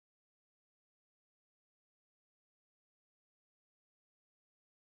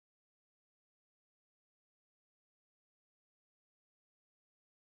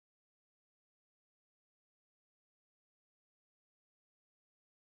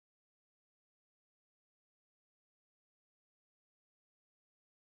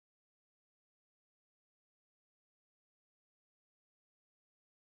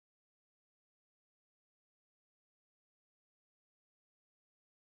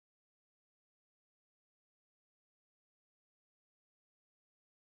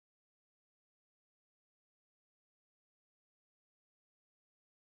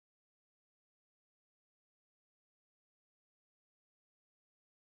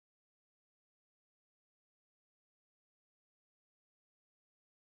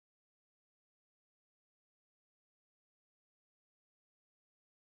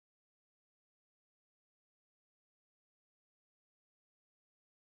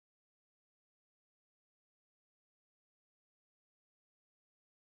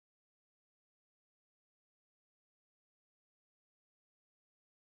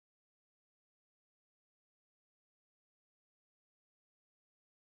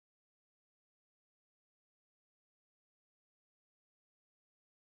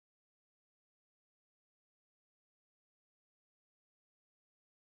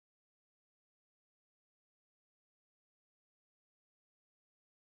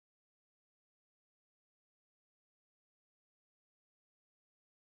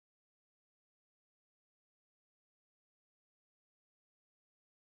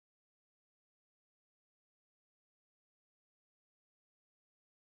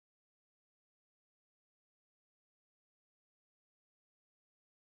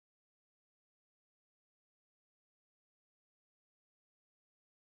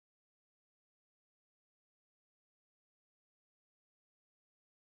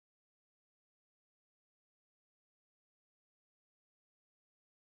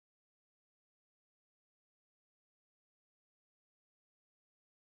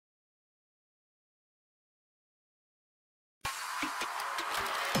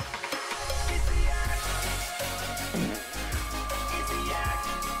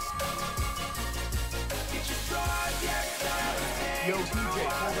Yo, TJ,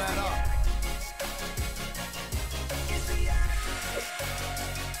 pull that up.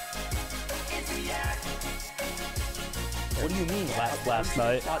 What do you mean last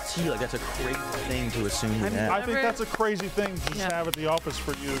night? Hot tea, like that's a crazy thing to assume you have. I think that's a crazy thing to just have at the office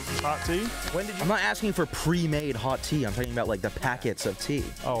for you. Hot tea? When did you? I'm not asking for pre-made hot tea. I'm talking about like the packets of tea.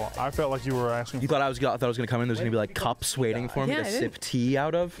 Oh, I felt like you were asking. You thought I was gonna come in. There's gonna be like cups waiting for me to sip tea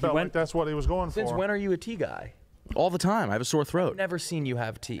out of. Felt like that's what he was going for. Since when are you a tea guy? All the time. I have a sore throat. I've never seen you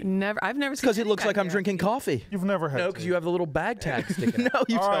have tea. Never. I've never seen. Because it looks like I'm drinking coffee. You've never had. No, because you have the little bag tag sticking out. No,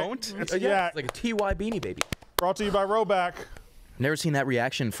 you All right. don't. It's It's like a TY Beanie Baby. Brought to you by Roback. Never seen that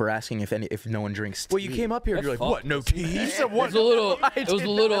reaction for asking if no one drinks tea. Well, you came up here and you're like, what? No tea? You said what? It was a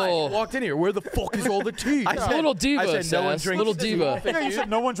little. Walked in here. Where the fuck is all the tea? I said, A little diva, I said no one Sass. drinks Little tea. diva. Yeah, you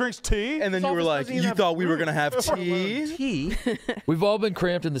said no one drinks tea. And then you were like, you thought we were gonna have tea? tea. We've all been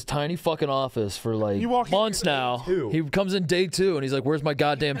cramped in this tiny fucking office for like You walk in months now. He comes in day 2 and he's like, "Where's my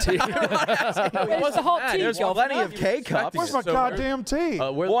goddamn tea?" Where's the hot tea? There's plenty of K-cups. Where's my goddamn tea?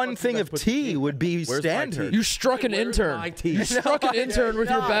 One thing of tea would be standard. You struck an intern. You struck an intern with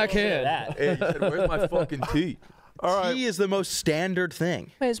your backhand. Hey, you said, where's my fucking tea? All right. Tea is the most standard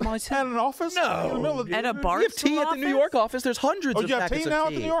thing. Where's my tea? At an office? No. In the middle of At a We Barstool have tea at the New York office. There's hundreds Oh, of you have packets tea of now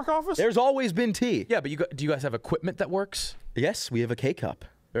at the New York office? There's always been tea. Yeah, but do you guys have equipment that works? Yes, we have a K-cup.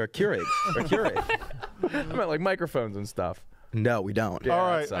 Or a Keurig. Or a Keurig. I meant like microphones and stuff. No, we don't. Yeah, All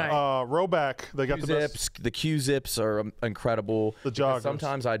right. that's Roback. They got the best. Q-zips, the Q-zips are incredible. The Because joggers.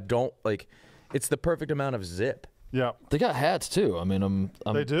 sometimes I don't like. It's the perfect amount of zip. Yeah. They got hats too. I mean,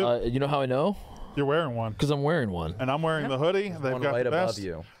 They do? You know how I know? You're wearing one. Because I'm wearing one. And I'm wearing the hoodie. They've One got right the above best.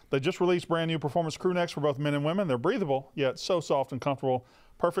 you. They just released brand new performance crew necks for both men and women. They're breathable, yet so soft and comfortable.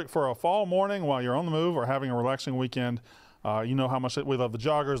 Perfect for a fall morning while you're on the move or having a relaxing weekend. You know how much we love the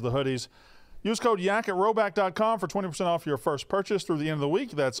joggers, the hoodies. Use code YAK at roback.com for 20% off your first purchase through the end of the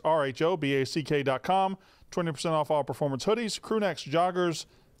week. That's RHOBACK.com. 20% off all performance hoodies, crew necks, joggers,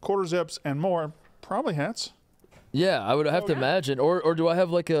 quarter zips, and more. Probably hats. Yeah, I would have to imagine. Or do I have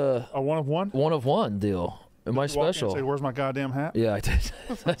like a A one of one? one of one deal? Am I You walk in and special? say, where's my goddamn hat? Yeah, I did.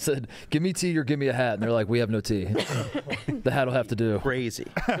 I said, "Give me tea or give me a hat," and they're like, "We have no tea." The hat will have to do. Crazy.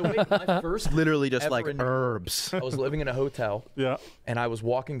 My first Literally just ever like in New herbs. I was living in a hotel. Yeah. And I was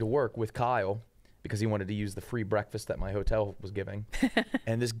walking to work with Kyle because he wanted to use the free breakfast that my hotel was giving.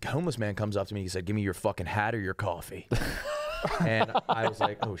 And this homeless man comes up to me. He said, "Give me your fucking hat or your coffee." And I was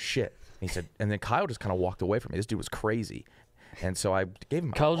like, "Oh shit." He said, and then Kyle just kind of walked away from me. This dude was crazy. And so I gave him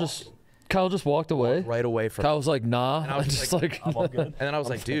my Kyle just walked away. right away from Kyle was like, "Nah." And I was just like, like, and then I was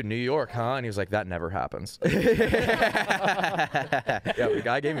like, "Dude, New York, huh?" And he was like, "That never happens." Yeah, the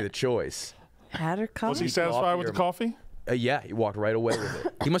guy gave me the choice. Hat or coffee? Was he satisfied with the coffee? Yeah, he walked right away with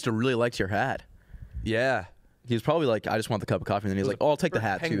it. He must have really liked your hat. Yeah. He was probably like, I just want the cup of coffee. And then he was like, oh, I'll take the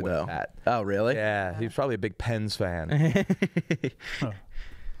hat too, Penguin though. hat. Oh, really? Yeah, he was probably a big Pens fan.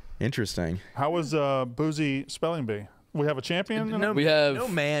 Interesting. How was Boozy Spelling Bee? We have a champion? we have. No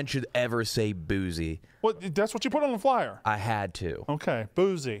man should ever say boozy. What, that's what you put on the flyer. I had to. Okay,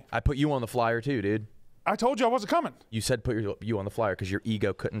 Boozy. I put you on the flyer too, dude. I told you I wasn't coming. You said put you on the flyer because your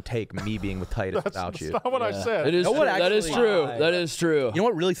ego couldn't take me being with Titus without That's you. not what I said. It is. No True. one That is actually- true. That is true. You know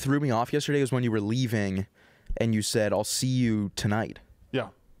what really threw me off yesterday was when you were leaving and you said, I'll see you tonight. Yeah.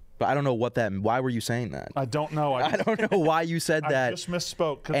 But I don't know what that, why were you saying that? I don't know. I don't know why you said I that. just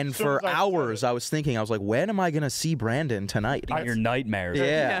misspoke. 'cause And as soon for as I said hours, it- I was thinking, I was like, when am I going to see Brandon tonight? Your nightmares. As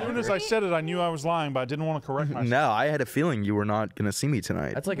Yeah. soon as I said it, I knew I was lying, but I didn't want to correct myself. No, I had a feeling you were not going to see me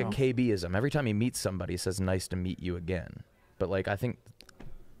tonight. That's like a KB-ism. Every time he meets somebody, he says, "Nice to meet you again." But like, I think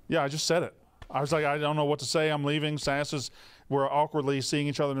Yeah, I just said it. I was like, I don't know what to say. I'm leaving. We're awkwardly seeing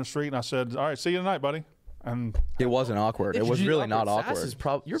each other in the street, and I said, all right, see you tonight, buddy. And It wasn't awkward. It was really not Sass awkward. is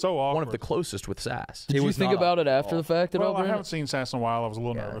you're So one of awkward. the closest with Sass. Did you was think not about it after the fact at all, well, I Brandon? haven't seen Sass in a while. I was a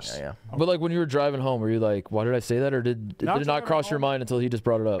little nervous. Yeah. But like when you were driving home, were you like, "Why did I say that?" Or did Not it not driving cross your home. mind until he just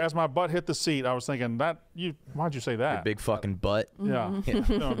brought it up? As my butt hit the seat, I was thinking, why'd you say that? Big fucking butt. Yeah. You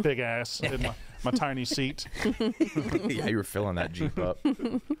know, big ass in my tiny seat. Yeah, you were filling that Jeep up.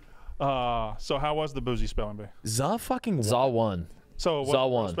 So how was the Boozy Spelling Bee? Za fucking Zaw won. So what Zaw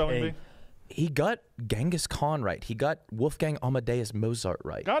won. spelling bee? He got Genghis Khan right. He got Wolfgang Amadeus Mozart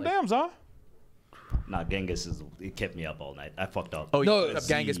right. Goddamn, Zah. Nah, Genghis it kept me up all night. I fucked up. Oh, No, you put up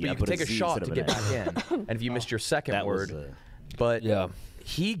Genghis, but I you can put a take a Z shot instead to of get an back in. And if you missed your second That was, word, but Yeah.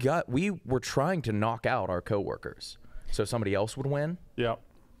 we were trying to knock out our coworkers so somebody else would win. Yeah.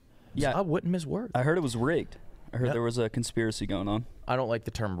 Yeah. I wouldn't miss words. I heard it was rigged. I heard there was a conspiracy going on. I don't like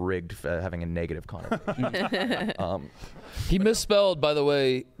the term rigged having a negative connotation. He misspelled, by the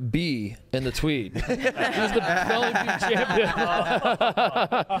way, B in the tweet. He was the spelling bee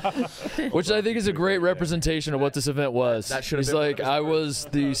champion. Which I think is a great representation of what this event was. That should have He's been like, I was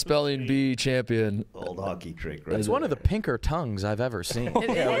the spelling bee champion. Old hockey trick, right? It's one of the pinker tongues I've ever seen.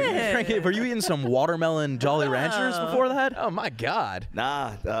 It is. Were you eating some watermelon Jolly Ranchers before that? Oh my God.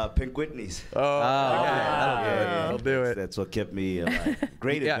 Nah, Pink Whitney's. That'll do it. That's what kept me alive.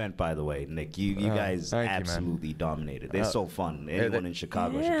 Great Yeah. event, by the way, Nick. You guys thank you, man. absolutely dominated. They're so fun. Anyone in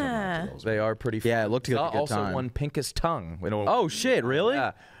Chicago should come out to those. They are pretty fun. Yeah, it looked like a good also time. won Pinkest Tongue. Oh, shit, really?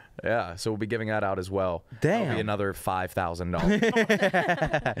 Yeah. Yeah, so we'll be giving that out as well. Damn. That'll be another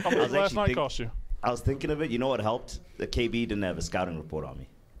 $5,000. How much did last actually night think- cost you? I was thinking of it. You know what helped? The KB didn't have a scouting report on me.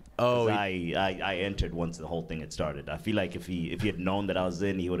 Oh, 'Cause I entered once the whole thing had started. I feel like if he had known that I was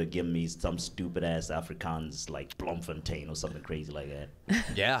in, he would have given me some stupid ass Afrikaans like Bloemfontein or something crazy like that.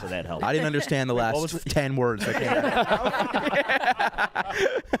 yeah. So that helped. I didn't understand the last 10 words. I can't.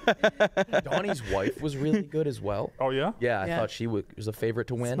 Donnie's wife was really good as well. Oh yeah. Yeah, I Yeah. thought she was a favorite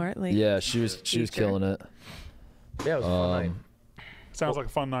to win. Smartly. Yeah, she was killing it. Yeah, it was a fun night. Sounds like a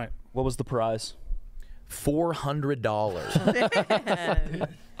fun night. What was the prize? $400.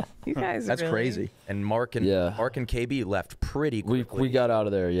 You guys are That's really- crazy. And Mark and KB left pretty We quickly. got out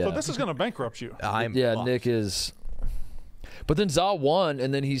of there, yeah. So this is going to bankrupt you. I'm Yeah, fucked. Nick is. But then Za won,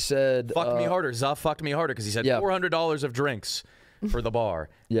 and then he said, Fucked me harder. Za fucked me harder because he said Yeah. $400 of drinks for the bar.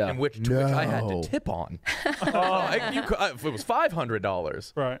 Yeah. And which I had to No. tip on. It was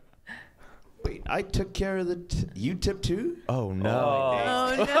 $500. Right. Wait, I took care of you tipped too? Oh no.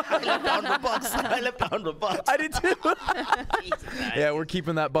 Oh no. I left $100. I left $100. I did too. Yeah, we're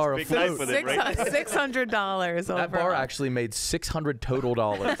keeping that bar Big night afloat. with it, right? $600 That bar overall. actually made $600 total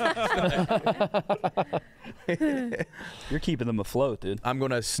dollars. You're keeping them afloat, dude. I'm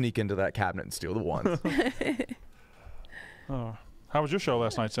gonna sneak into that cabinet and steal the ones. How was your show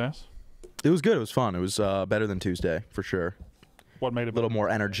last night, Sass? It was good. It was fun. It was better than Tuesday, for sure. What made it A little more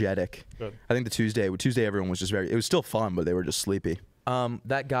energetic. Good. I think Tuesday everyone was just it was still fun, but they were just sleepy.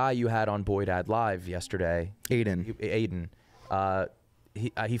 That guy you had on Boyd Ad Live yesterday, Aiden.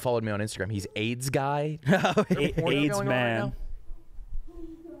 he followed me on Instagram. He's AIDS guy. AIDS man.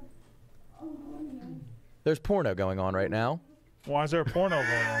 There's porno going on right now. Why is there a porno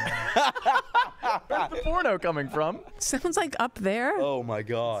going on? Where's the porno coming from? Sounds like up there. Oh my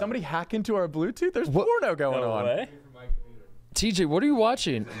god. Somebody hack into our Bluetooth? There's porno going on. Way. TJ, what are you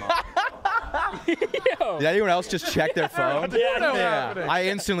watching? Did anyone else just check their phone? Yeah. I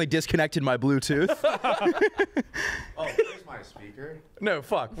instantly disconnected my Bluetooth. Oh, here's my speaker. No,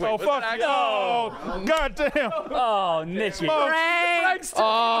 fuck. Wait, Oh was fuck! that actually- Oh goddamn! Oh, Nicky. Frank.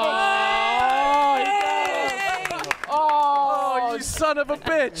 Oh, you son of a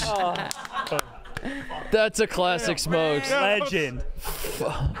bitch. That's a classic Smokes. Yeah. Legend.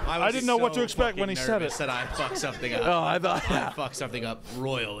 I didn't know what to expect when he said it. That I fucked something up. Oh, I thought I fucked something up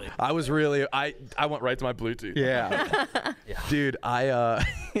royally. I was really I went right to my Bluetooth. Yeah. Dude,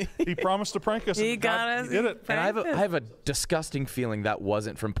 He promised to prank us. He and got God, us. He did it. and I have a disgusting feeling that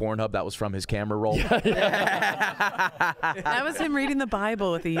wasn't from Pornhub, that was from his camera roll. That was him reading the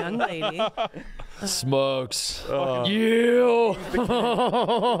Bible with a young lady. Smokes. You.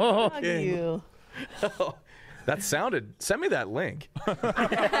 Fuck you. That sounded send me that link.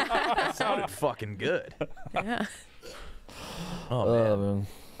 That sounded fucking good. Yeah. Oh man. Man.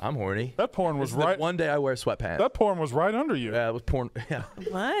 I'm horny. That porn was This is the right. one day I wear sweatpants. That porn was right under you. Yeah, it was porn. Yeah.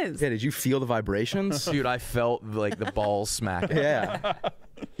 It was. Yeah, did you feel the vibrations? Dude, I felt like the balls smacking. Yeah.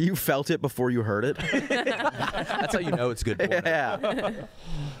 You felt it before you heard it? That's how you know it's good porn. Yeah.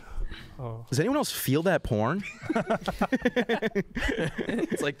 Does anyone else feel that porn? It's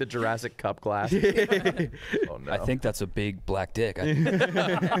like the Jurassic Cup glass. Oh no. I think that's a big black dick.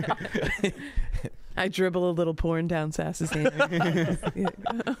 I dribble a little porn down Sass's hand.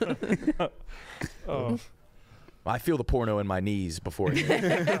 Oh, I feel the porno in my knees before it.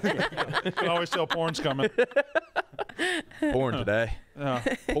 you can always tell porn's coming. Porn today. Yeah.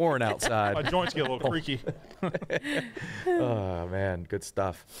 Porn My outside. joints get a little creaky. Oh man, good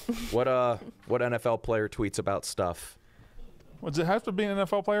stuff. What NFL player tweets about stuff? Does it have to be an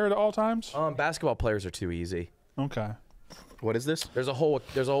NFL player at all times? Basketball players are too easy. Okay. What is this? There's a whole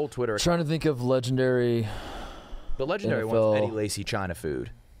Twitter account. Trying to think of legendary. The legendary NFL. one's Eddie Lacy China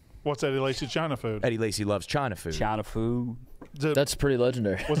food. What's Eddie Lacy China food? Eddie Lacy loves China food. China food. That's pretty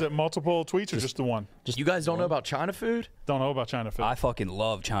legendary. Was it multiple tweets or just the one? You guys don't know about China food? Don't know about China food. I fucking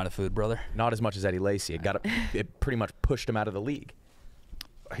love China food, brother. Not as much as Eddie Lacy. It pretty much pushed him out of the league.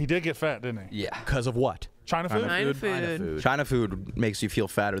 He did get fat, didn't he? Yeah. Because of what? China food? China food. China food makes you feel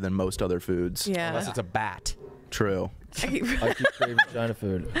fatter than most other foods. Yeah. Unless it's a bat. True. I keep I keep craving China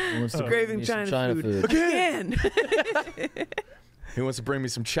food. Who wants to bring craving me some China food. food? Again. Who wants to bring me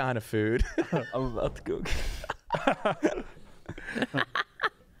some China food? I'm about to go.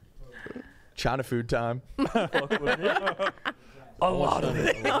 China food time. A lot of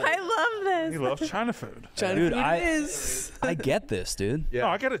it. Oh, I love He this. loves China food. China Dude, food I- it is. I get this, dude. No,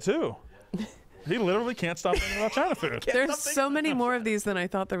 I get it too. He literally can't stop thinking about China food. There's so many more of these than I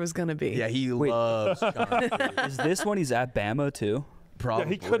thought there was going to be. Yeah, he loves China food. Is this when he's at Bama too? Yeah, Probably.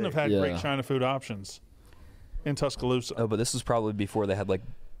 he couldn't have had Yeah. great China food options in Tuscaloosa. Oh, but this was probably before they had like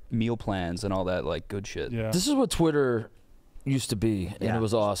meal plans and all that like good shit. Yeah. This is what Twitter used to be, and Yeah. it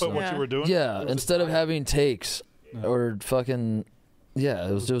was awesome. But what Yeah. you were doing? Yeah, instead of having takes or fucking, yeah,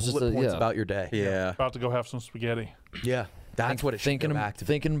 it was just Bullet a, points yeah. about your day. Yeah. About to go have some spaghetti. Yeah. That's what it should thinking, go back to.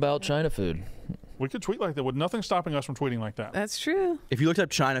 thinking about China food. We could tweet like that with nothing stopping us from tweeting like that. That's true. If you looked up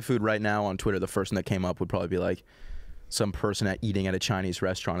China food right now on Twitter, the first thing that came up would probably be like some person eating at a Chinese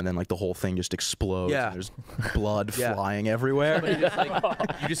restaurant, and then like the whole thing just explodes. Yeah. And there's blood Yeah. flying everywhere.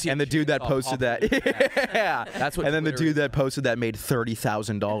 You just see And the dude that posted that, yeah, That's what And then the Twitter dude that posted that made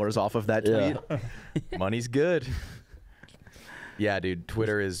 $30,000 off of that tweet. Yeah. Money's good. Yeah, dude.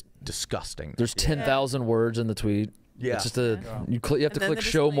 Twitter is disgusting. There's 10,000 words in the tweet. Yeah. It's just a you have to And then click the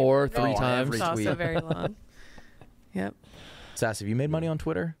show disclaimer more at the 3 very times. end is also tweet. very long. Yep. Sass, have you made money on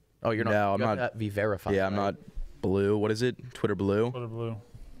Twitter? Oh, you're not. No, you I'm got not- that verified. Yeah, I'm right? not blue. What is it? Twitter blue? Twitter blue.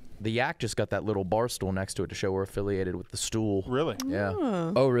 The Yak just got that little Barstool next to it to show we're affiliated with the stool. Really? Yeah.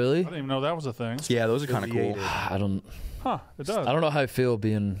 Oh, really? I didn't even know that was a thing. Yeah, those are kind of cool. I don't Huh? It does. I don't know how I feel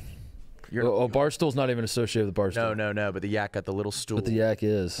being. Oh, Barstool's not even associated with Barstool. No. But the Yak got the little stool. But the Yak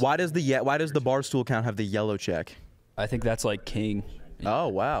is. Why does the Barstool account have the yellow check? I think that's like King Oh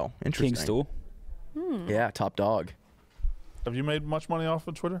wow, interesting. stool. Yeah, top dog. Have you made much money off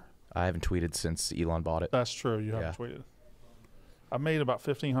of Twitter? I haven't tweeted since Elon bought it. That's true. You haven't tweeted. I made about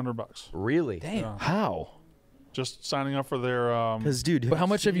 $1,500 Really? Damn. How? just signing up for their. Because dude, But how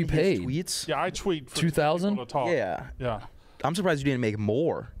much have you his paid? Tweets? Yeah, I tweet for 2,000? people to talk. Yeah. Yeah. I'm surprised you didn't make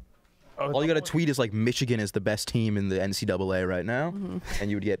more. All you got to tweet is like Michigan is the best team in the NCAA right now, and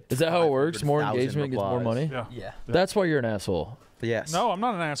you would get. Is that how it works? More 500,000 engagement gets more replies. money? Yeah. Yeah. That's why you're an asshole. Yes. No, I'm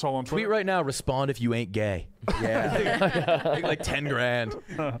not an asshole on Twitter. Tweet right now. Respond if you ain't gay. Yeah. Make like 10 grand.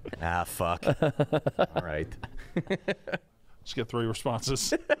 Ah, fuck. All right. Just get 3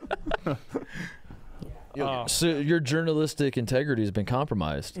 responses. So your journalistic integrity has been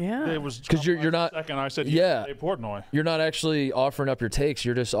compromised. Yeah. It was 'Cause you're not- Second, I said Yeah. Dave Portnoy. You're not actually offering up your takes.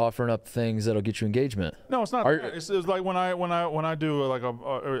 You're just offering up things that'll get you engagement. No, it's not. Are- that. It's like when I do like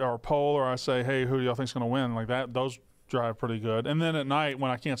a poll or I say, hey, who do y'all think's gonna win? Like that, those drive pretty good. And then at night when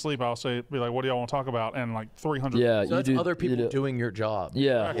I can't sleep, I'll be like, what do y'all want to talk about? And like 300. Yeah, So you that's do. other you people do. doing your job.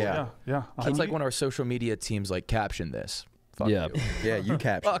 Yeah. Yeah. Yeah. It's like when our social media teams like caption this. Fuck Yeah. you. Yeah, you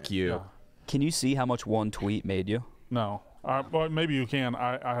captured. Fuck you. Yeah. Can you see how much one tweet made you? No. Well, maybe you can.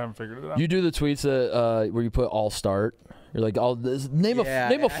 I haven't figured it out. You do the tweets that where you put all start. You're like, name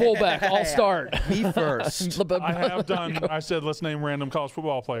a fullback. All start. Me first. I have done. I said let's name random college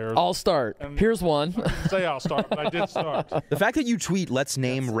football players. All start. Here's one. Say I'll start, but I did start. The fact that you tweet, let's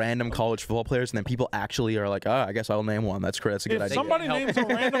name random college football players, and then people actually are like, oh, I guess I'll name one. That's great. That's a good If idea. somebody names a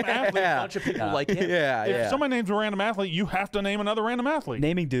random athlete, Yeah. A bunch of people like him. Yeah, if yeah. somebody names a random athlete, you have to name another random athlete.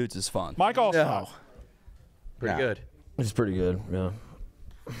 Naming dudes is fun. Mike Allstott. No. Pretty Nah. good. It's pretty good. Yeah.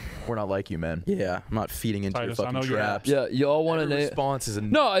 We're not like you, man. Yeah, I'm not feeding into Titus, your I fucking know you traps. Yeah. You all want to Every name. response is a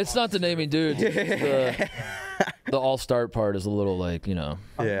No, it's not the naming dudes. It's the all start part is a little like, Say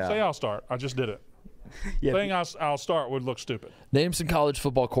Yeah. I'll start. I just did it. Yeah, Saying I'll start would look stupid. name some college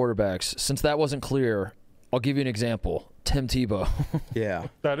football college. Since that wasn't clear, I'll give you an example. Tim Tebow. Yeah.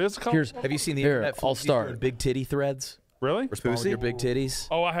 That is college. Here's Have you seen the Here, internet I'll floozies start. doing big titty threads? Really? Respond with your big titties.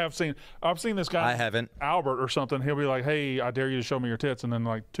 Oh, I have seen. I've seen this guy. I haven't. Albert or something. He'll be like, "Hey, I dare you to show me your tits," and then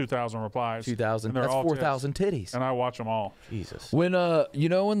like 2,000 replies. 2,000. And they're That's all 4,000 titties. tits. And I watch them all. Jesus. when you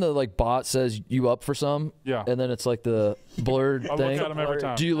know when the like bot says you up for some, Yeah. and then it's like the blurred I thing. look at them every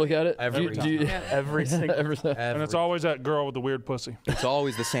time. Do you look at it? Every do you, time. every single. every time. And it's always that girl with the weird pussy. It's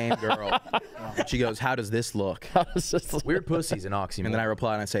always the same girl. She goes, how does this look? It's just like- Weird pussy's an oxymoron. And then I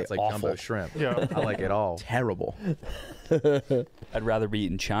reply and I say, It's like awful. jumbo shrimp. Yeah. I like it all. Terrible. I'd rather be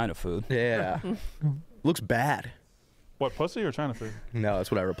eating China food. Yeah. Looks bad. What, pussy or China food? No,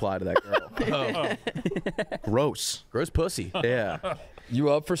 that's what I reply to that girl. Gross. Gross pussy. Yeah. You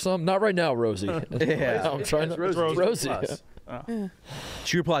up for some? Not right now, Rosie. Yeah. I'm trying to. Rosie. Rosie. Plus.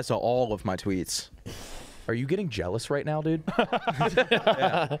 She replies to all of my tweets. Are you getting jealous right now, dude? Well,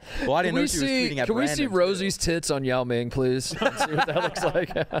 I didn't know she was tweeting at Can we see Brandon, Rosie's tits on Yao Ming, please? And see what that looks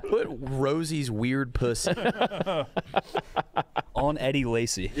like. Put Rosie's weird pussy. On Eddie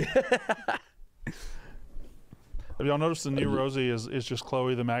Lacy. Have y'all noticed the new Rosie is just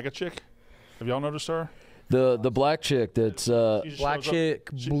Chloe the MAGA chick? Have y'all noticed her? The black chick that's She just Black shows up-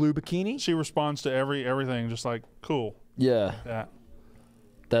 chick, blue bikini. She responds to everything just like cool. yeah, Yeah,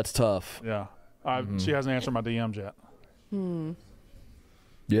 that's tough. yeah. She hasn't answered my DMs yet.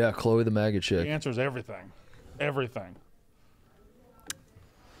 Yeah, Chloe the MAGA She chick. answers everything, everything.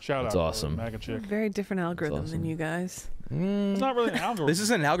 Shout That's out, awesome. MAGA chick. Very different algorithm awesome. than you guys. It's not really an algorithm. This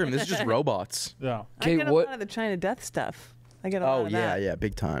isn't an algorithm. This is just robots. Yeah. Kate, I get a what- lot of the China death stuff. I get a lot Oh of yeah, that. yeah,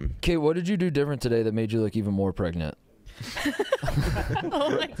 big time. Kate, what did you do different today that made you look even more pregnant? Oh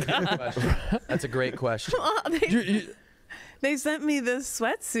my god. That's a great question. They sent me this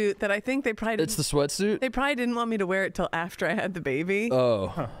sweatsuit that I think they probably It's the sweatsuit? they probably didn't want me to wear it till after I had the baby.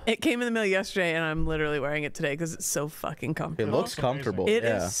 Oh. It came in the mail yesterday, and I'm literally wearing it today because it's so fucking It comfortable. looks comfortable. It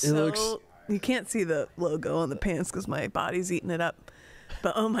yeah. is so. looks- You can't see the logo on the pants because my body's eating it up.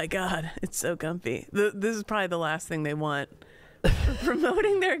 But oh my god, it's so comfy. This is probably the last thing they want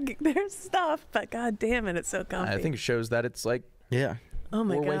promoting their stuff. But god damn it, it's so comfy. I think it shows that it's like Yeah. oh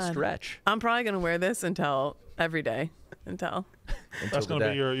my four-way god, stretch. I'm probably gonna wear this until every day until That's the gonna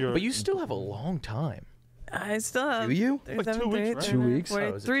day. be your. But you still have a long time. I still have. Do you? Like 2 weeks, right? 2 weeks?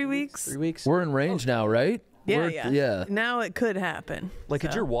 Oh, is it 3 2 weeks. 3 weeks. We're in range now, right? Yeah, We're- yeah. Yeah. Now it could happen. Like,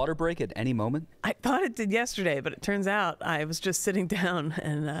 could So. your water break at any moment? I thought it did yesterday, but it turns out I was just sitting down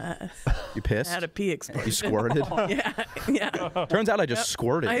and You pissed? had a pee explosion. You squirted? Yeah, yeah. Turns out I just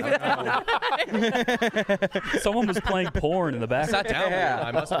squirted. Someone was playing porn in the back. Sat down. Yeah.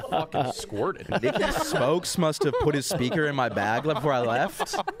 I must have fucking squirted. Nicky Smokes must have put his speaker in my bag before I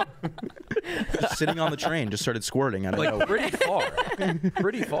left. Just sitting on the train, just started squirting. I don't know. Like pretty far.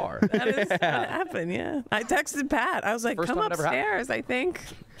 Pretty far. That is what happened, yeah. I texted Pat. I was like, First come time it ever happened. upstairs, I think.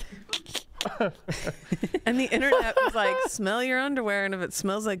 And the internet was like, smell your underwear, and if it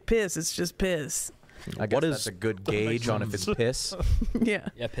smells like piss, it's just piss. I guess that's a good gauge on if it's piss. Yeah.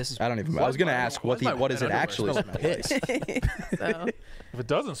 Yeah, piss is. I don't even. I was gonna ask what does it actually smell like? So, If it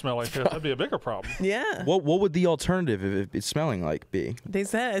doesn't smell like piss, that'd be a bigger problem. yeah. What would the alternative if it's smelling like be? They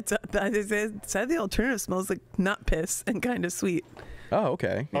said said the alternative smells like not piss and kind of sweet. Oh,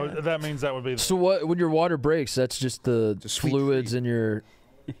 okay. Oh, that means that would be. So what? When your water breaks, that's just the Just sweet fluids treat. in your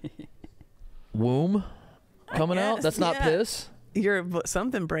womb coming out? guess, That's not yeah. piss?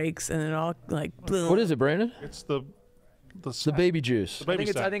 Something breaks and it all like boom. What is it, Brandon? It's the The baby juice. The I baby think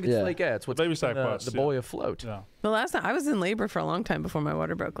it's, sack. I think it's Yeah. like, yeah, it's what's Baby keeping sack bust, the yeah. boy afloat. Yeah. The last time I was in labor for a long time before my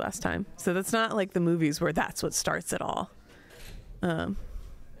water broke last time, so that's not like the movies where that's what starts it all.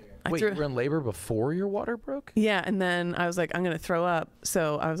 I Wait, threw- you were in labor before your water broke? Yeah, and then I was like, I'm gonna throw up.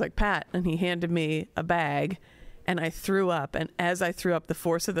 So I was like, Pat, and he handed me a bag, and I threw up. And as I threw up, the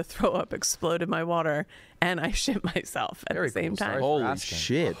force of the throw up exploded my water, and I shit myself at Very the same cool. Sorry time. for Holy asking.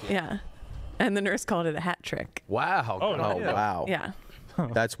 shit! Yeah, and the nurse called it a hat trick. Wow. Oh, no. Oh wow, Yeah,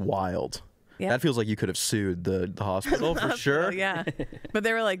 that's wild. yeah. That feels like you could have sued the hospital for sure. Yeah, but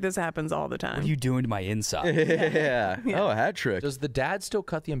they were like, this happens all the What are time. you doing to my inside? Yeah. Oh, a hat trick. Does the dad still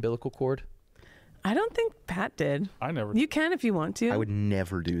cut the umbilical cord? I don't think Pat did. I never. You can if you want to. I would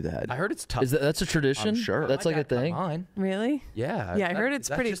never do that. I heard it's tough. That's a tradition? I'm sure. That's My like a dad cut thing? Mine. Really? Yeah. Yeah, I heard it's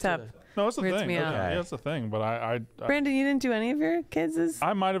that's pretty just tough. No, it's the Weirds thing. me Okay. out. Yeah, it's the thing. But I Brandon, you didn't do any of your kids'?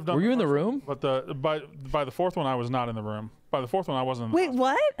 I might have done. Were you in the first one, room? But by the fourth one, I was not in the room. By the fourth one, I wasn't. In the Wait, hospital.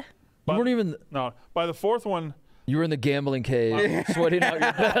 what? You weren't even. No. By the fourth one, You were in the gambling cave, sweating out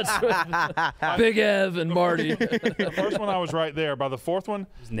your bets. Big Ev and Marty. the first one I was right there. By the fourth one,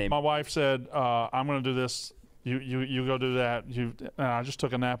 name- my wife said, "I'm going to do this. You go do that." I just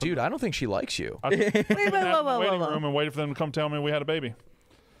took a nap. Dude, I don't think she likes you. I took a Wait, nap in the whoa, waiting whoa. room and waited for them to come tell me we had a baby.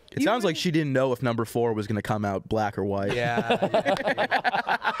 It sounds like she didn't know if number 4 was going to come out black or white. Yeah.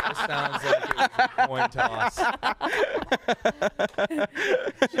 This sounds like it was a coin toss.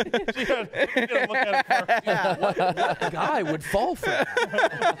 She had to look at it first. What guy would fall for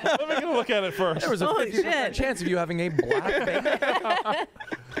that? Let me get a look at it first. There was a Holy 50% shit. chance of you having a black baby.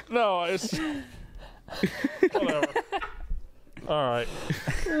 No, it's whatever. All right.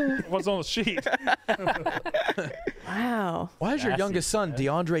 What's on the sheet? Wow. Why is your Nasty. youngest son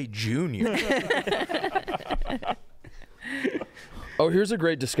DeAndre Jr.? Oh, here's a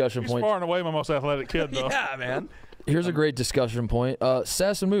great discussion He's point. far and away my most athletic kid, though. Yeah, man. Here's a great discussion point.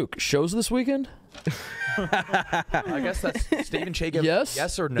 Sass and Mook, shows this weekend? I guess that's Stephen Chaykin. Yes?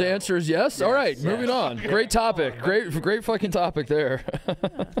 Yes or no? The answer is yes? All right, moving on. Great topic. Great fucking topic there.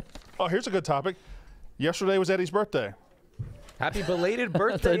 Oh, here's a good topic. Yesterday was Eddie's birthday. Happy belated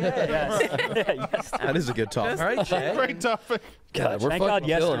birthday, Ed. Yes. That is a good talk. All right, Jay. Great topic. God, we're Thank fucking God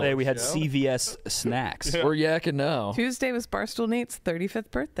yesterday killing we it. had CVS snacks. Yeah. We're yakking now. Tuesday was Barstool Nate's 35th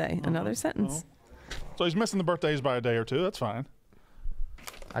birthday. Another sentence. So he's missing the birthdays by a day or two. That's fine.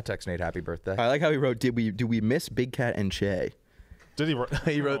 I text Nate happy birthday. I like how he wrote, "Do we miss Big Cat and Che?" Did he?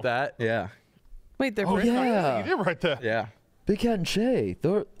 He wrote that. Yeah. Wait, they're Oh birthday? yeah, he did write that. Yeah. Big Cat and Shay.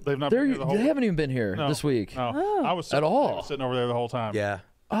 They've not been here the whole. They haven't even been here No. this week. No, Oh. I was At all. I was sitting over there the whole time. Yeah.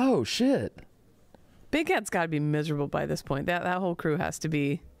 Oh shit. Big Cat's got to be miserable by this point. That whole crew has to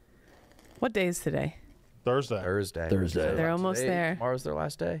be. What day is today? Thursday. Thursday. They're almost there. Tomorrow's their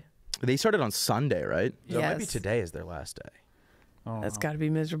last day. They started on Sunday, right? So Yes. maybe today is their last day. Oh, That's no. got to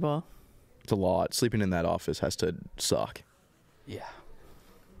be miserable. It's a lot. Sleeping in that office has to suck. Yeah.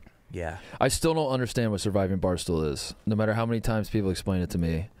 Yeah. I still don't understand what surviving Barstool is. No matter how many times people explain it to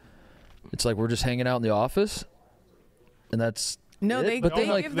me, it's like we're just hanging out in the office, and that's No, it? they, But they then,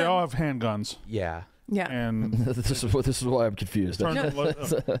 like, give They them. all have handguns, Yeah. Yeah. and this is why I'm confused. turn- No. look-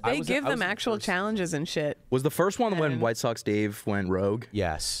 I They was- give I was them the actual first- challenges and shit. Was the first one when And- White Sox Dave went rogue?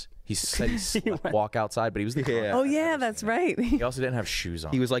 Yes. He said he slept walk outside, but he was the Yeah. Oh yeah, that's right. He also didn't have shoes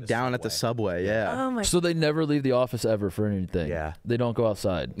on. He was like The down at the subway. Yeah. Oh my. So they never leave the office ever for anything. Yeah. They don't go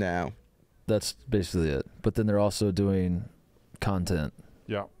outside. No. That's basically it. But then they're also doing content.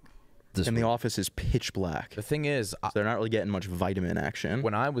 yeah. This And the week. office is pitch black. The thing is, So they're not really getting much vitamin action.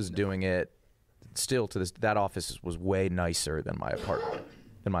 when I was doing it, still to this, that office was way nicer than my apartment,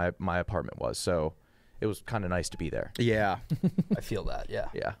 than my apartment was. So it was kind of nice to be there. Yeah. I feel that. Yeah.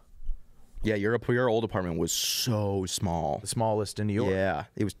 Yeah. Yeah, your old apartment was so small. The smallest in New York. Yeah,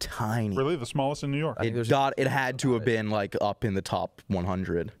 it was tiny. Really, the smallest in New York. It had to have been like up in the top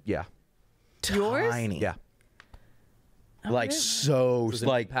 100. Yeah. Yours? Tiny. Yeah. Like really? so It was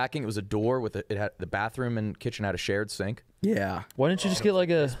like packing. It was a door with it had the bathroom and kitchen had a shared sink. yeah. Why didn't you just get like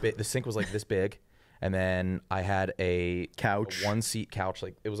a? The sink was like this big, and then I had a Couch. a 1-seat couch.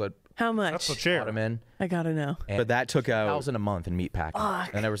 Like it was a How That's much? a chair. ottoman. I gotta know. And But that took out $1,000 a month in meat packing.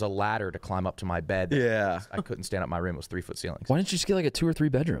 And there was a ladder to climb up to my bed. that Yeah. I couldn't stand up my room. It was 3-foot ceilings. Why didn't you just get like a 2 or 3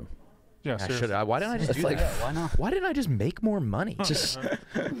 bedroom? Yeah, I seriously. should. Why didn't I just do like- that? Why not? Why didn't I just make more money? Just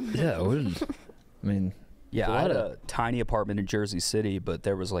yeah, I wouldn't. I mean, Yeah, a I lot had of- a tiny apartment in Jersey City, but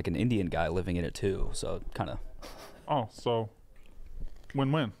there was like an Indian guy living in it too. So kind of, Oh, so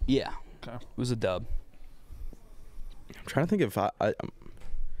win-win. yeah, Okay. it was a dub. I'm trying to think if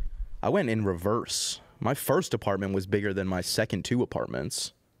I went in reverse. My first apartment was bigger than my second 2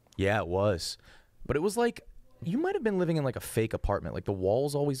 apartments. Yeah, it was. But it was like you might have been living in like a fake apartment. Like the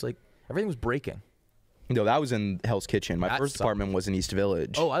walls always like everything was breaking. No, that was in Hell's Kitchen. My That first sucked. apartment was in East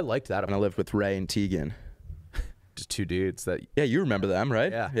Village. Oh, I liked that. and I lived with Ray and Tegan. Just 2 dudes that. Yeah, you remember them,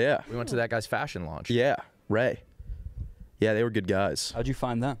 right? Yeah. Yeah. We went to that guy's fashion launch. Yeah. Ray. Yeah, they were good guys. How'd you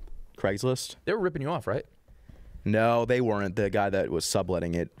find them? Craigslist? They were ripping you off, right? No, they weren't. The guy that was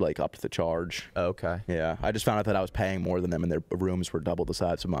subletting it like up to the charge. Oh, okay. Yeah, I just found out that I was paying more than them, and their rooms were double the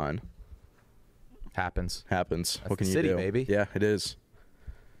size of mine. Happens. Happens. That's What can the you city, do? baby. Yeah, it is.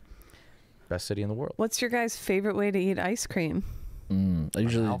 Best city in the world. What's your guys' favorite way to eat ice cream? I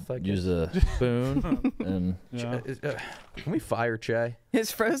usually Alpha, I use a spoon and Yeah. Can we fire Che?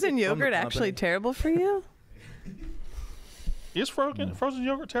 Is frozen yogurt actually company. terrible for you? Is frozen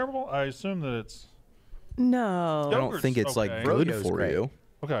yogurt terrible? I assume that it's No. I don't Yogurt's think it's like okay. good Rodeo's for great. you.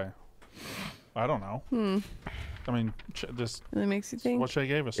 okay. I don't know. I mean, this That makes you think. what Shay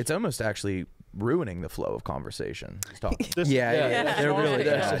gave us. It's almost actually ruining the flow of conversation. Just talk. This, Yeah, Yeah. they're really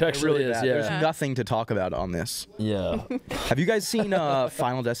Yeah. bad. It actually They're really is, bad. yeah. There's nothing to talk about on this. yeah. Have you guys seen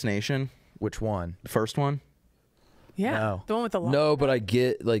Final Destination? Which one? The first one? Yeah. No. The one with the log. No, but I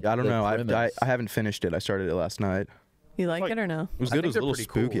get like I don't the know. I premise. haven't finished it. I started it last night. You like Like- it or no? It was I good. think It was a they're little pretty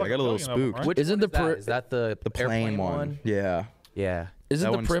cool. spooky. I got a little Like a billion of them, spooked. right? Which Isn't one the is that? pr- Is that the The plane airplane one. Yeah. Yeah. Isn't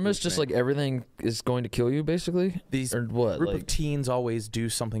That the one premise spooked just me. like everything is going to kill you, basically? These or what? group Like, of teens always do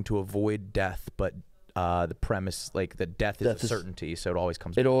something to avoid death, but the premise, like the death is Death a is- certainty, so it always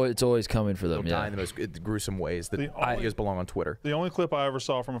comes. it's always coming for They'll them. die Yeah. in the most gruesome ways. The The only- videos belong on Twitter. the only clip I ever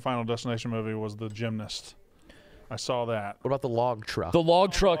saw from a Final Destination movie was the gymnast. I saw that. What about the log truck? The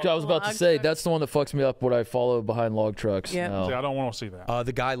log truck. I was about to Log say truck. that's the one that fucks me up. What I follow behind log trucks. Yeah. now. See, I don't want to see that.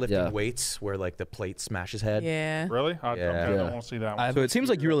 The guy lifting Yeah. weights, where like the plate smashes head. Yeah. Really? I Yeah. don't Yeah. want to see that one. So it seems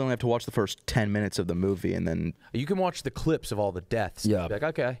like you really only have to watch the first 10 minutes of the movie, and then You can watch the clips of all the deaths. Yeah. Be like,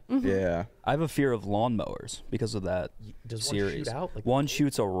 okay. yeah. I have a fear of lawnmowers because of that Does one series. shoot out? Like, One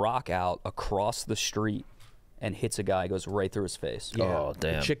shoots a rock out across the street, and hits a guy, goes right through his face. Yeah. Oh,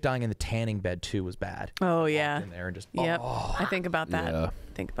 damn. The chick dying in the tanning bed too was bad. Oh Walked yeah. in there and just Yep. I think about that. Yeah.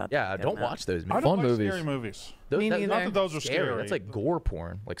 Think about yeah. that. a good Don't amount. watch those I movies. don't Fun like movies. scary movies. Me Not neither. that those are Scary. scary. That's like gore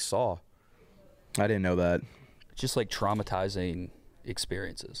porn, like Saw. I didn't know that. It's just like traumatizing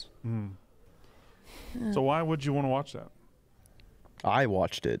experiences. So why would you want to watch that? I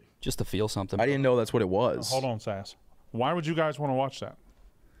watched it. Just to feel something. I didn't know that's what it was. Hold on, Sass. Why would you guys want to watch that?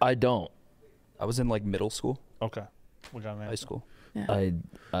 I don't. I was in like middle school, Okay, we got an high answer. school.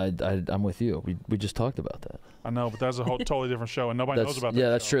 I'm with you. We just talked about that. I know, but that's a whole totally different show, and nobody knows about that. Yeah,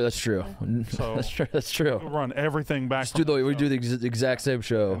 that's show. true. That's true. So- that's true. That's We true. run everything back. Just do the, we do the exact same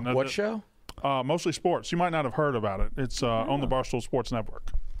show. And What show? Mostly sports. You might not have heard about it. It's on the Barstool Sports Network.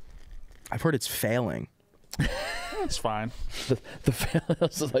 I've heard it's failing. It's fine. The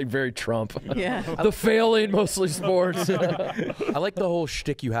this is like very Trump. Yeah. The failing mostly sports. I like the whole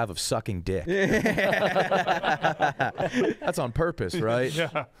shtick you have of sucking dick. That's on purpose, right?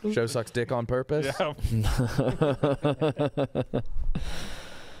 Yeah. Show sucks dick on purpose. Yeah.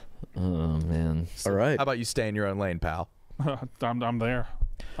 Oh man. All right. How about you stay in your own lane, pal? I'm there.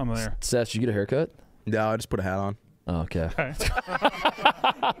 I'm there. Seth, did you get a haircut? No, I just put a hat on. Oh, okay.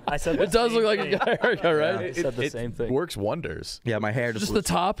 I said It does look like a guy haircut, right? I said the same thing. Works wonders. Yeah, my hair just Just the looks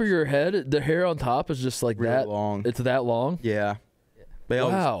top of your head, the hair on top is just like really that long. It's that long. Yeah. They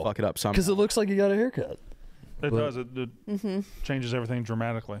always Wow. fuck it up somehow. Because it looks like you got a haircut. It does. It changes everything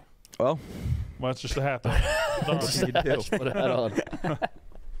dramatically. Well, Well, it's just a hat, though. what you do? Put a hat on.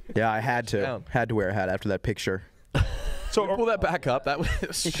 Yeah, I had to. Down. Had to wear a hat after that picture. So Pull that back up. That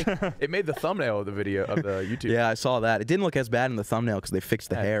was it. Made the thumbnail of the video of the YouTube. Yeah, I saw that. It didn't look as bad in the thumbnail because they fixed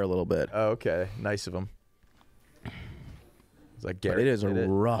the Hey. hair a little bit. Oh, okay. Nice of them. It's like But Garrett it is a did it.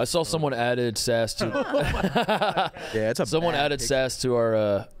 rough. I saw someone added sass to. Yeah, it's a. Someone bad added picture. sass to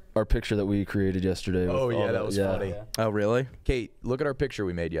our picture that we created yesterday. with Oh all yeah, that was funny. Oh really? Kate, look at our picture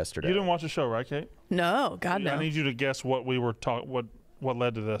we made yesterday. you didn't watch the show, right, Kate? No, God I no. need you to guess what we were talking. What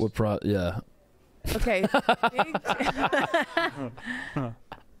led to this? Yeah. Okay.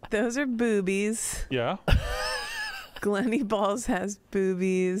 Those are boobies. Yeah. Glenny Balls has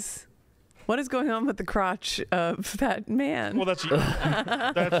boobies. What is going on with the crotch of that man? Well, that's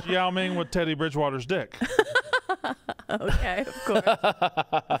Yao Ming with Teddy Bridgewater's dick. Okay, of course.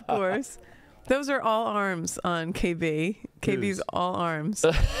 Of course. Those are all arms on KB. KB's all arms.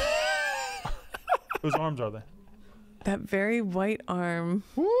 Whose arms are they? That very white arm.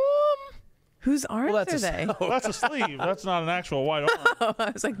 Whose arms that's are a- they? Well, that's a sleeve. That's not an actual white arm.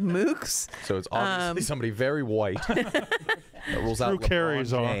 I was like, Mooks. So it's obviously somebody very white. That rules Drew out LeBron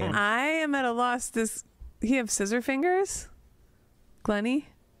Carey's arm. James. I am at a loss. He have scissor fingers? Glenny?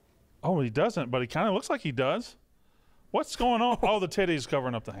 Oh, he doesn't, but he kind of looks like he does. What's going on? Oh, the titties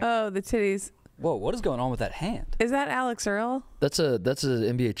covering up the hand. Oh, the titties. Whoa, what is going on with that hand? Is that Alex Earl? That's a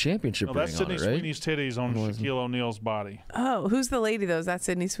NBA championship No, ring that's on Sydney it, right? Sweeney's titties on Shaquille O'Neal's body. Oh, who's the lady though? Is that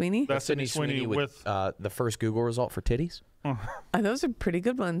Sydney Sweeney? That's Sydney Sweeney with. the first Google result for titties. Oh, those are pretty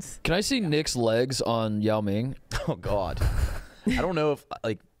good ones. Can I see Nick's legs on Yao Ming? Oh God, I don't know if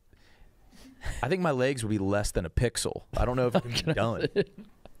like. I think my legs would be less than a pixel. I don't know if it can be done.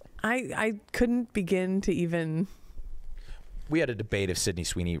 I couldn't begin to even. We had a debate if Sydney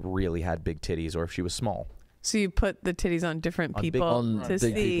Sweeney really had big titties or if she was small. So you put the titties on different On big- people, on to, big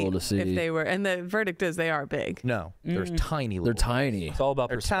see people to see. if they were, and the verdict is they are big. No, there's tiny little. They're tiny. It's all about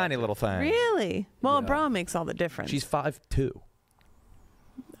They're tiny little things. Really? Well, a Yeah. bra makes all the difference. She's 5'2".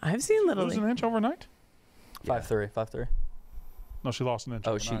 I've seen little. Lose an inch overnight? 5'3". No, she lost an inch.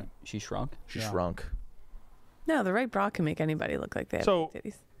 Oh, overnight. she shrunk. She Yeah. shrunk. No, the right bra can make anybody look like they have So- big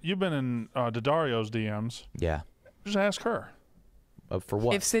titties. You've been in Daddario's DMs. Yeah. Just ask her. For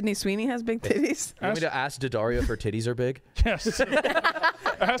what? If Sydney Sweeney has big titties, You want me to ask Daddario if her titties are big? Yes.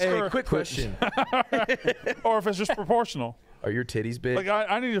 Ask her. quick question. Or if it's just proportional. Are your titties big? Like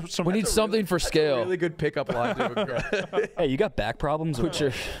I need some. We need something for scale. Really good pickup line to a girl. Hey, you got back problems? or Put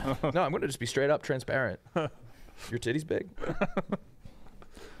your, No, I'm going to just be straight up transparent. Your titties big?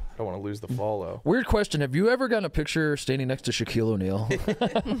 I don't want to lose the follow. weird question. Have you ever gotten a picture standing next to Shaquille O'Neal?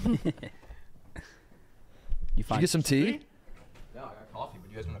 Did You you find get some tea? No, I got coffee, but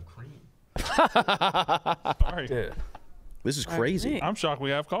you guys don't have cream. Sorry. Yeah. This is crazy. right. I'm shocked we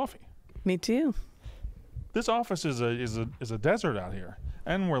have coffee. me too. This office is a desert out here,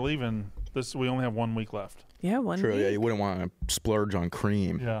 and we're leaving. We only have 1 week left. Yeah, one True. Yeah, week. you wouldn't want to splurge on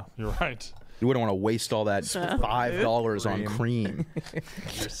cream. Yeah, you're right. You wouldn't want to waste all that $5 on cream.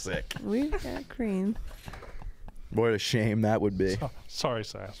 You're sick. We've got cream. What a shame that would be. Sorry,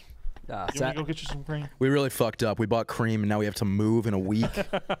 Sass. You want me Sa- to go get you some cream? We really fucked up. We bought cream and now we have to move in a week.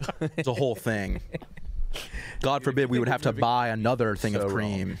 It's a whole thing. God forbid we would have to buy another thing so of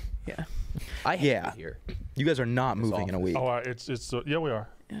cream. Yeah. I hate Yeah. it here. You guys are not moving in a week. Oh, yeah, we are.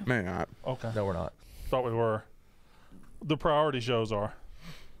 Maybe not. Okay. No, we're not. Thought we were. The priority shows are.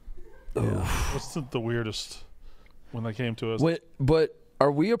 What's the weirdest when they came to us? Wait, but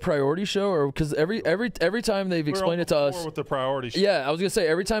are we a priority show, or because every time they've explained it to us? With the priority show. Yeah, I was gonna say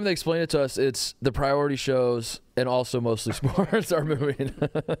every time they explain it to us, it's the priority shows and also mostly sports are moving.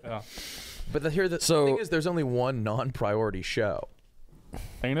 Yeah. But the thing is, there's only one non-priority show.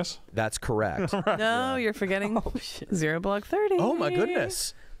 Anus? That's correct. No, you're forgetting Zero Block 30. Oh my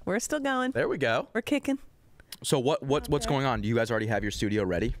goodness. We're still going. There we go. We're kicking. So what's going on? Do you guys already have your studio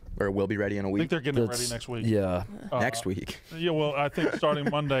ready, or will be ready in a I think week? they're getting it ready next week. Yeah. Next week. Yeah, well, I think starting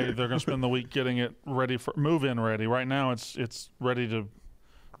Monday they're going to spend the week getting it ready for move-in ready. Right now it's ready to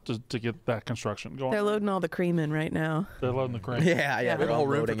get that construction going. They're loading all the cream in right now. They're loading the cream. Yeah. We have a whole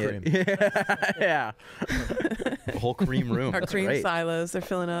room for unloading it. Yeah. The whole cream room. Our That's cream great. silos, they're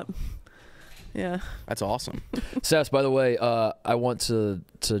filling up. Yeah. That's awesome. Sass, by the way, I want to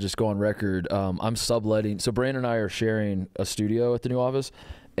just go on record. I'm subletting. So Brandon and I are sharing a studio at the new office,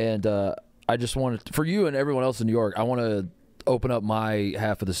 and I just wanted, for you and everyone else in New York, I want to open up my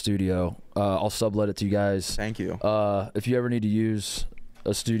half of the studio. I'll sublet it to you guys. Thank you. If you ever need to use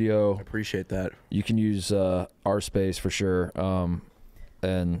a studio, I appreciate that. you can use our space for sure.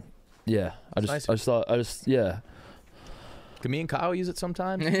 And yeah, Nice. yeah. Can me and Kyle use it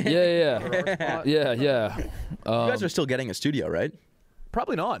sometime? Yeah. Yeah. You guys are still getting a studio, right?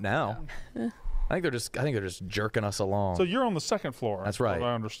 Probably not now. I think they're just jerking us along. So you're on the second floor. That's from right. what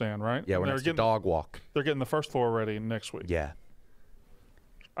I understand, right? Yeah, we're they're next to getting dog walk. They're getting the first floor ready next week. Yeah.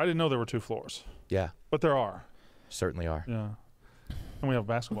 I didn't know there were 2 floors, Yeah. but there are. Certainly are. Yeah. And we have a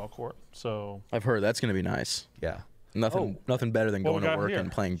basketball court. So I've heard that's going to be nice. Yeah. Nothing better than What we going to got work here? and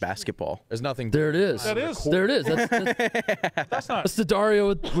playing basketball. There's nothing. There it is. That is. There it is. That's that's not. that's the Dario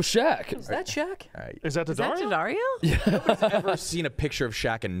with Shaq. Is that Shaq? All right. Is that the Is that Dario? Dario? Ever seen a picture of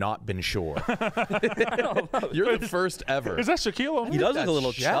Shaq and not been sure? You're the first ever. Is that Shaquille O'Neal? He does look That's a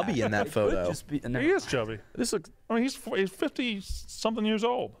little Shaq. chubby in that photo. Just be, He is chubby. This looks. I mean, he's 50 something years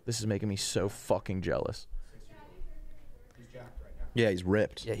old. This is making me so fucking jealous. Yeah, he's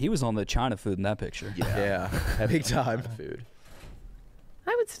ripped. yeah, he was on the China food in that picture. Yeah. Big time. Food.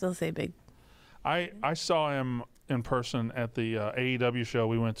 I would still say big. I saw him in person at the AEW show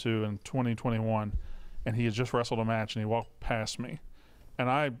we went to in 2021, and he had just wrestled a match, and he walked past me. And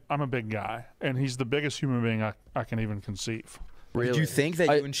I'm a big guy, and he's the biggest human being I can even conceive. Did you think that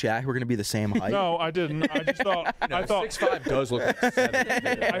you and Shaq were going to be the same height? No, I didn't. I just thought. I thought. 6'5" does look like 7.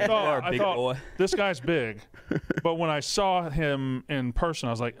 I thought. big boy. This guy's big, but when I saw him in person,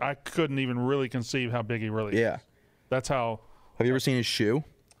 I was like, I couldn't even really conceive how big he really is. Yeah. That's how. Have you ever seen his shoe?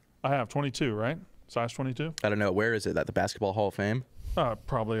 I have 22, right? Size 22. I don't know. Where is it? At the Basketball Hall of Fame?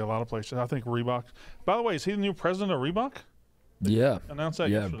 Probably a lot of places. I think Reebok. By the way, is he the new president of Reebok? Yeah. Announced that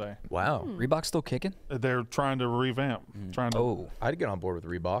Yeah. yesterday. Wow. Reebok's still kicking? They're trying to revamp. Trying to. Oh. I'd get on board with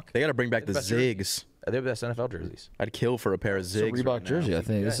Reebok. They got to bring back the Best jersey. Zigs. They have the best NFL jerseys. I'd kill for a pair of It's a Zigs. Reebok right now. jersey, I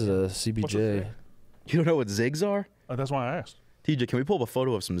think. This is a What's a CBJ. Zig? You don't know what Zigs are? That's why I asked. TJ, can we pull up a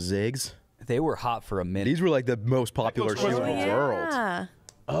photo of some Zigs? They were hot for a minute. These were like the most popular shoe in Oh, the yeah. world.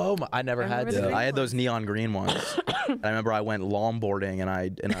 Oh, I never I had remember that. the green I had those neon green ones. And I remember I went longboarding and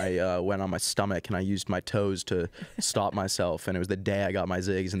I went on my stomach and I used my toes to stop myself. And it was the day I got my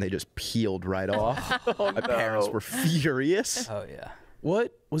Zigs and they just peeled right off. My parents were furious. Oh, yeah.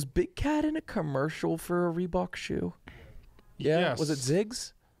 What was Big Cat in a commercial for a Reebok shoe? Yeah, Yes. was it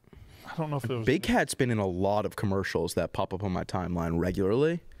Ziggs? I don't know if it was. Big Cat's been in a lot of commercials that pop up on my timeline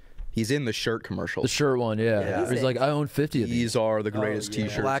regularly. He's in the shirt commercials. The shirt one, yeah. Yeah. He's like, I own 50 of these. These are the greatest yeah.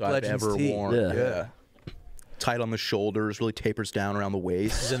 T-shirts Black I've Legends ever tee. worn. Yeah. Tight on the shoulders, really tapers down around the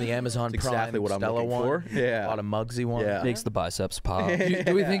waist. This is in the Amazon That's Prime exactly what I'm Stella looking one. for. Yeah. A lot of Muggsy one. Yeah. Makes the biceps pop.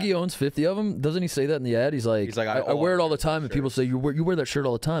 Do we think he owns 50 of them? Doesn't he say that in the ad? He's like, I wear it all the time, and people say, you wear that shirt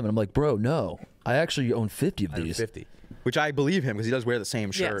all the time. And I'm like, bro, no. I actually own 50 of I own these. 50. Which I believe him because he does wear the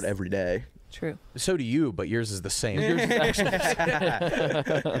same shirt Yes. every day. True. So do you, but yours is the same.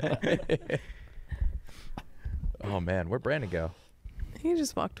 Oh man, where'd Brandon go? He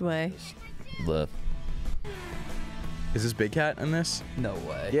just walked away. Left. Is this Big Cat in this? No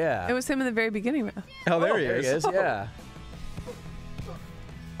way. Yeah. It was him in the very beginning. Oh, there he there is. he is. Yeah.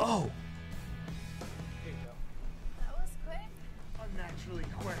 Oh.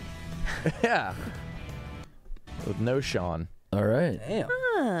 Yeah. With no Sean. All right. Damn.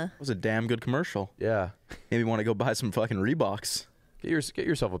 That was a damn good commercial. Yeah. Maybe want to go buy some fucking Reeboks. Get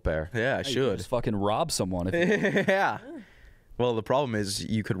yourself a pair. Yeah, I should. Just fucking rob someone. If Yeah. Well, the problem is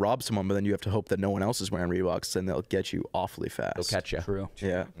you could rob someone, but then you have to hope that no one else is wearing Reeboks, and they'll get you awfully fast. They'll catch you. True.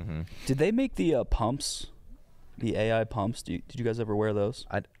 Yeah. Did they make the pumps, the AI pumps? Did you guys ever wear those?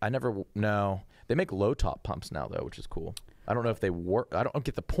 I never. No, they make low top pumps now though, which is cool. I don't know if they work. I don't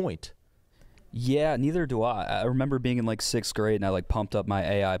get the point. Yeah, neither do I. I remember being in like 6th grade and I like pumped up my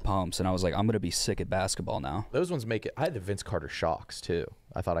AI pumps and I was like, I'm gonna be sick at basketball now. Those ones make it. I had the Vince Carter shocks too.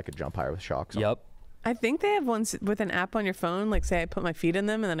 I thought I could jump higher with shocks. Yep. I think they have ones with an app on your phone. Like, say I put my feet in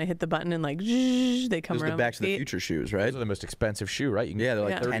them and then I hit the button and like, zzz, they come Those are around. the Back to my the feet. Future shoes, right? Those are the most expensive shoe, right? You can Yeah, they're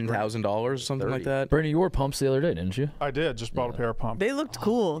like Yeah. $10,000 or something like 30. that. Brandon, you wore pumps the other day, didn't you? I did. Just bought a pair of pumps. They looked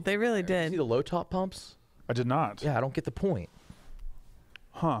cool. They really see did. the low top pumps. I did not. Yeah, I don't get the point.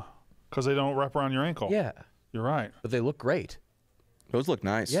 Huh. Because they don't wrap around your ankle. Yeah, You're right. but they look great. Those look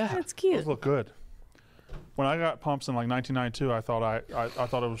nice. Yeah. That's cute. Those look good. When I got pumps in like 1992, I thought I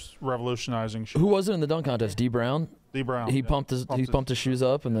thought it was revolutionizing. Who was it in the dunk contest? D Brown. D Brown. He yeah. pumped his shoes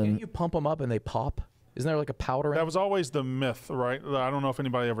up and Can then you pump them up and they pop? Isn't there like a powder? That was always the myth, right? I don't know if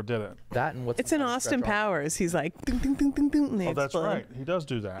anybody ever did it. that and what's It's the in one Austin stretch arm? Powers. He's like, ding, ding, ding, ding, ding, and they Oh, that's explode. right. He does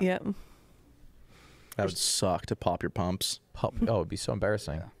do that. Yep. That would suck to pop your pumps. Oh, it'd be so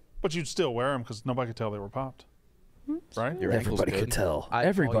embarrassing. But you'd still wear them because nobody could tell they were popped. Right? Your ankle's everybody good. could tell. I'd call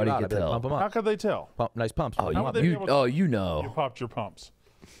Everybody you out. could I'd be like, tell. Pump 'em How up. could they tell? Nice pumps. Oh, How would they you, be able to- oh, you You know. popped your pumps.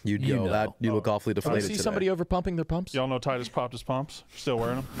 You'd You go. know. That you look awfully When I deflated see today. somebody over pumping their pumps. Y'all know Titus popped his pumps? Still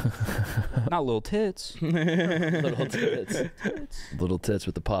wearing them? Not little tits. Little tits. Little tits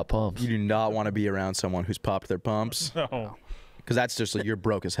with the pop pumps. You do not want to be around someone who's popped their pumps, No. because that's just like you're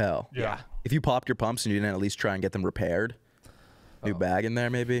broke as hell. Yeah. If you popped your pumps and you didn't at least try and get them repaired, new bag in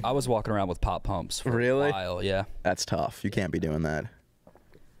there maybe. I was walking around with pop pumps for Really? a while. Yeah. That's tough. You can't be doing that.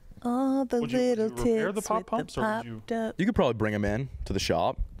 All the Would you little repair the tits pop with pumps, the or would you- popped up. You could probably bring them in to the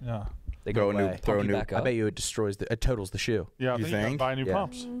shop. Yeah. They Throw go a new, away. throw a Pump you new. back I up. bet you it totals the shoe. Yeah, I You think you gotta think? buy new Yeah.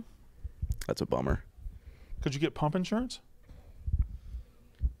 pumps. That's a bummer. Could you get pump insurance?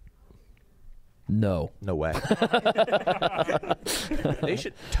 No. No way. They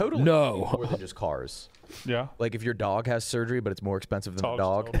should totally No. be more than just cars. Yeah. Like if your dog has surgery, but it's more expensive than the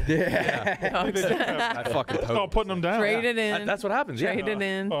Dogs dog. total. I fucking Oh, total. putting them down. Trade it in. That's what happens. Yeah. Trade it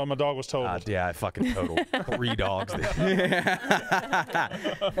in. Oh, my dog was totaled. Yeah, I fucking total 3 dogs.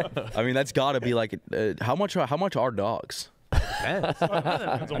 I mean, that's got to be like how much are dogs? Depends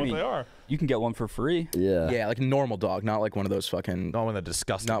on what they are. You can get one for free. Yeah. Yeah, like a normal dog, not like one of those fucking, Not one of the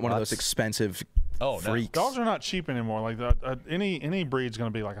disgusting. not one of nuts. those expensive Oh, no. freaks. Dogs are not cheap anymore. Like that, any breed's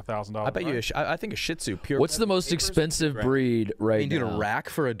gonna be like $1,000. I bet you. right? I think a Shih Tzu pure. What's the most expensive breed I right mean, dude, now? a rack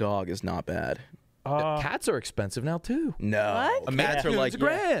for a dog is not bad. Cats are expensive now too. No, What? cats are like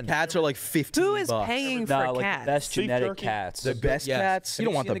 $grand. Cats are like 15 Who is bucks. paying Nah, for like cats? the best Beef genetic jerky? cats. The best cats? You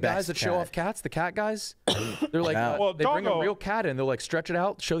don't want seen the guys best that show off cat. cats. The cat guys. They're like, Yeah. Well, they bring a doggo- real cat in. They'll like stretch it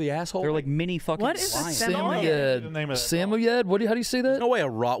out, show the asshole. They're like mini fucking What is a lions. Samoyed? The name of that Samoyed? What? How do you say that? No way a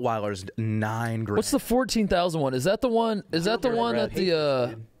Rottweiler's $9,000. What's the 14,000 one? Is that the one? Is that the one that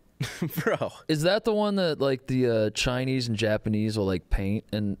the? bro? Is that the one that like the Chinese and Japanese will like paint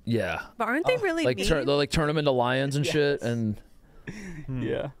and yeah, But aren't they really like mean? they'll like turn them into lions and shit and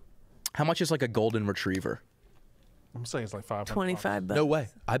Yeah. How much is like a golden retriever? I'm saying it's like $500. 25 bucks. no way.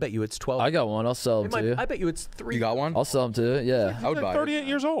 I bet you it's 12. I got one. I'll sell them to you. I bet you it's 3. You got one? I'll sell them to you. Yeah. I would He's buy like it. 38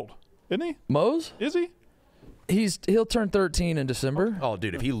 years old, isn't he? Mose? Is he? He'll turn 13 in December. Oh,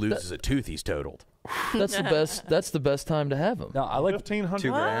 dude, if he loses a tooth, he's totaled. That's the best. That's the best time to have him. No, I like.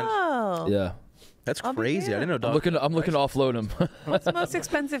 1,500. $2,000. Oh. Yeah. That's I'll be crazy. I didn't know I'm dogs. looking to offload him. What's the most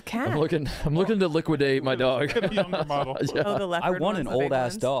expensive cat? I'm looking to liquidate my dog. Get a younger model. Oh, the I leopard want ones, an the big old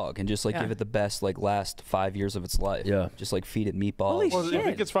ass ones? dog and just like Yeah. give it the best like last 5 years of its life. Yeah. Just like feed it meatballs. Holy Well, if shit.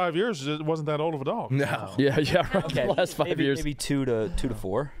 it gets 5 years, it wasn't that old of a dog. No. Yeah, right. Okay, The last 5 maybe, years. Maybe 2 to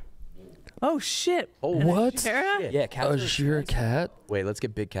 4. Oh, shit. What? Sarah? Yeah, cats. A sheer cat? Wait, let's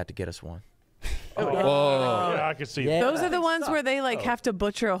get Big Cat to get us one. Oh. Yeah, I could see Yeah. that. Those are the ones where they like have to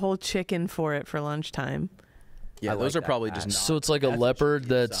butcher a whole chicken for it for lunchtime. Yeah, I those like are probably that. just. So it's like a leopard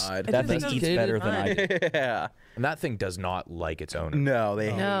that's Side. That thing doesn't eats taste better than I do. Yeah. And that thing does not like its owner. No, they.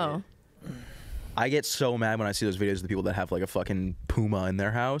 hate No. it. I get so mad when I see those videos of the people that have like a fucking puma in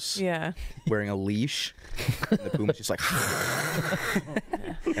their house Yeah. wearing a leash. And the puma's just like.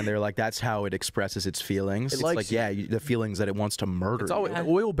 And they're like, that's how it expresses its feelings. It's likes like, you. yeah, the feelings that it wants to murder. It's always, Yeah.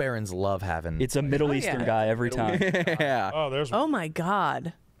 oil barons love having. It's a Middle Eastern yeah. guy every time. yeah. Oh, there's Oh my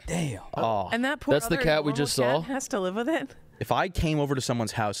God. Damn. Oh. And that poor That's the other cat we normal just cat saw? has to live with it. If I came over to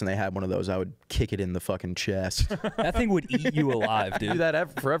someone's house and they had one of those, I would kick it in the fucking chest. That thing would eat you alive, Do dude.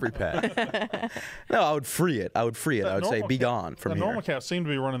 that for every pet. No, I would free it. I would free it. I would say, be gone from The here. normal cats seem to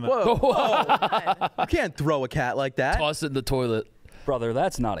be running that. Whoa. You can't throw a cat like that. Toss it in the toilet. Brother,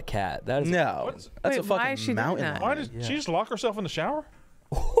 that's not a cat. That is No. That's a Wait, why is she fucking doing mountain that? Why lion. did she just lock herself in the shower?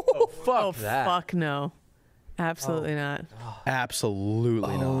 Oh, that. fuck no. Absolutely not.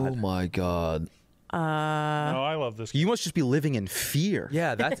 Absolutely Oh not. my god. No, I love this. You must just be living in fear.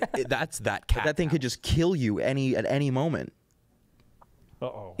 Yeah, that's that cat. That thing could just kill you at any moment.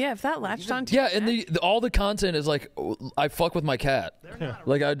 Uh-oh. Yeah, if that latched onto Yeah, and all the content is like, I fuck with my cat.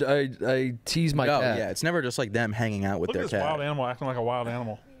 Like I tease my Oh cat. yeah, it's never just like them hanging out with Look at their this cat. wild animal acting like a wild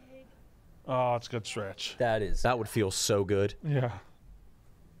animal. Oh, it's a good stretch. That is. That would feel so good. Yeah.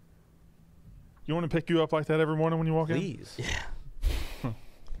 You want to pick you up like that every morning when you walk in? Please.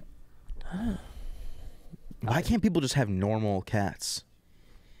 Why can't people just have normal cats?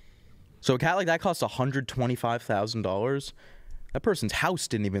 So a cat like that costs $125,000. That person's house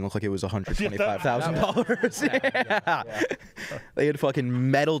didn't even look like it was $125,000. Yeah. They had fucking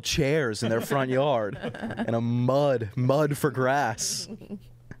metal chairs in their front yard and a mud for grass.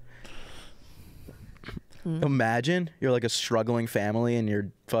 Imagine you're like a struggling family and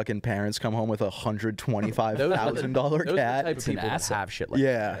your fucking parents come home with $125,000 Those are the cat. type of people that asset. have shit like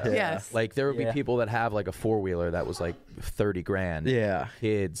Yeah, that. yeah. Yes. Like there would be Yeah. people that have like a 4-wheeler that was like 30 grand. Yeah.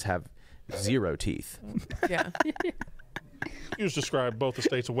 Kids have 0 teeth. Yeah. You just described both the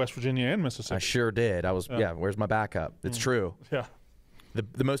states of West Virginia and Mississippi. I sure did. I was where's my backup? It's true. Yeah.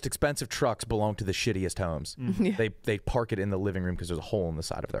 The most expensive trucks belong to the shittiest homes. Yeah. They park it in the living room because there's a hole in the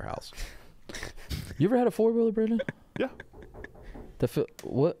side of their house. You ever had a 4-wheeler, Brandon? Yeah.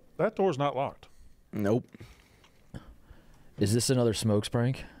 What? That door's not locked. Nope. Is this another smokes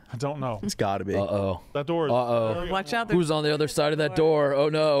prank? I don't know. It's got to be. Uh-oh. That door is. Uh-oh. Watch out. Who's on the other side of that door? Oh,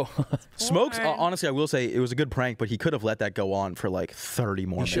 no. Smokes, Porn. honestly, I will say it was a good prank, but he could have let that go on for like 30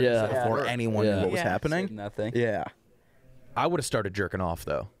 more minutes Yeah. before anyone Yeah. knew what was Yeah. happening. Sitting that thing. Yeah. I would have started jerking off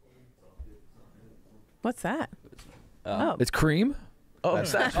though. What's that? Oh. It's cream? Oh,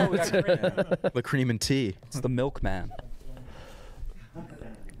 it's that. Oh, that's great. The cream and tea. It's the milkman.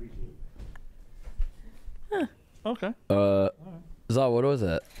 Okay. Zah, what was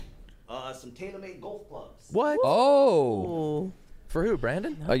that? Some tailor-made golf clubs. What? Oh. Oh. For who,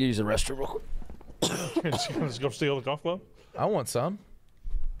 Brandon? I can use the restroom real quick. Just go steal the golf club? I want some.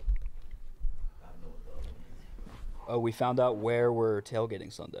 Oh, we found out where we're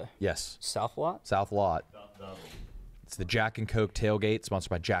tailgating Sunday. Yes. South Lot? South Lot. It's the Jack and Coke tailgate, sponsored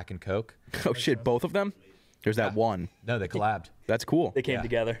by Jack and Coke. Oh, shit, both of them? There's that one. No, they collabed. That's cool. They came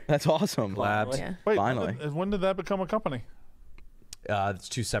together. That's awesome. Collabed. Yeah. Wait, Finally. When did that become a company? It's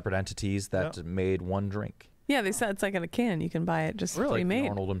 2 separate entities that made one drink. Yeah, they said it's like in a can. You can buy it just Like the pre-made.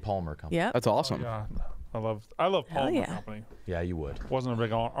 Arnold and Palmer company. Yep. That's awesome. Yeah. I love Palmer yeah. Company. Yeah, you would. Wasn't a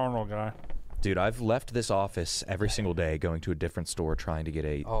big Arnold guy. Dude, I've left this office every single day going to a different store trying to get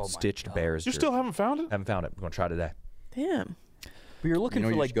a Oh my stitched God. Bears You jersey. still haven't found it? Haven't found it. I'm going to try today. Damn. We were looking You know,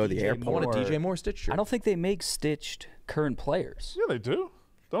 for you like should go to the DJ airport. I want a Moore. DJ Moore stitched shirt. I don't think they make stitched current players. Yeah, they do.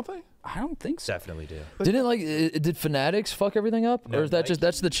 Don't they? I don't think so. Definitely do. Did Fanatics fuck everything up? No, or is that Nike-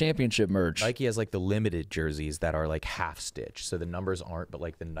 that's the championship merch? Nike has like the limited jerseys that are like half stitched, so the numbers aren't, but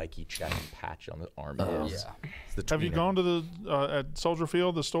like the Nike check and patch on the arm is. Yeah. It's the Have you tweener. gone to the at Soldier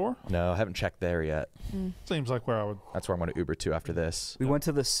Field, the store? No, I haven't checked there yet. Seems like where I would. That's where I'm going to Uber to after this. We went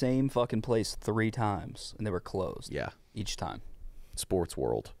to the same fucking place 3 times and they were closed. Yeah. Each time. Sports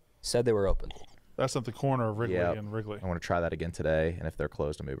World. Said they were open. That's at the corner of Wrigley Yeah. and Wrigley. I want to try that again today, and if they're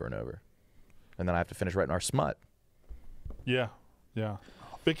closed, I'm Ubering over. And then I have to finish writing our smut. Yeah, yeah.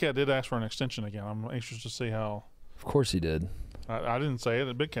 Big Cat did ask for an extension again. I'm anxious to see how. Of course he did. I didn't say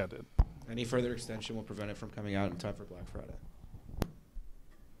it. Big Cat did. Any further extension will prevent it from coming out in time for Black Friday.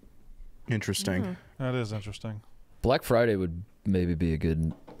 Interesting. That is interesting. Black Friday would maybe be a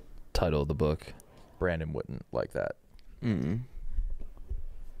good title of the book. Brandon wouldn't like that.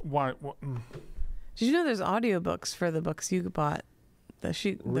 Why? What, Did you know there's audiobooks for the books you bought?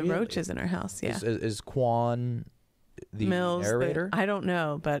 The Really? roaches in her house. Yeah. Is Quan the Mills. narrator? I don't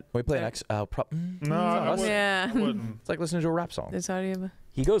know, but Can we play an there- ex? no, I wouldn't. Yeah. I wouldn't. It's like listening to a rap song. There's audio.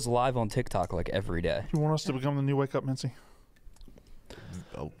 He goes live on TikTok like every day. You want us to become the new Wake Up Mincy?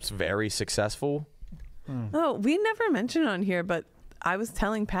 Oh, it's very successful. Oh, we never mentioned on here, but I was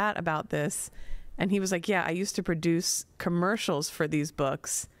telling Pat about this, and he was like, "Yeah, I used to produce commercials for these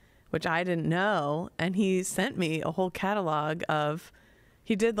books, which I didn't know." And he sent me a whole catalog of.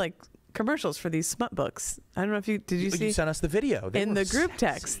 He did like commercials for these smut books. I don't know if you did. You see? You sent us the video. They in were the group sexy.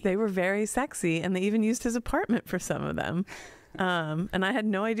 text. They were very sexy, and they even used his apartment for some of them. And I had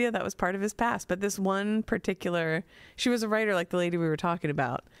no idea that was part of his past. But this one particular, she was a writer like the lady we were talking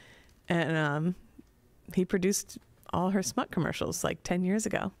about, and he produced all her smut commercials like 10 years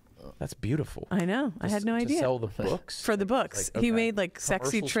ago. That's beautiful. I know. I had no To idea. sell the books? For the books. Like, He okay. made like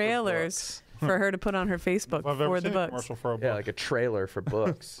sexy Commercials for trailers for her to put on her Facebook If I've ever for the seen a books. commercial for a book. Yeah, like a trailer for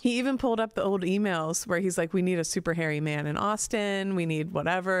books. He even pulled up the old emails where he's like, we need a super hairy man in Austin. We need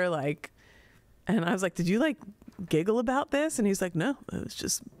whatever. Like, and I was like, did you like giggle about this? And he's like, no, it was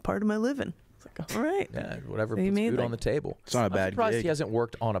just part of my living. It's like, all right. Yeah, whatever He puts made, food like- on the table. It's not a I'm bad surprised gig. he hasn't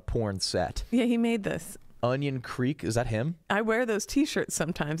worked on a porn set. Yeah, he made this. Onion Creek, is that him? I wear those T-shirts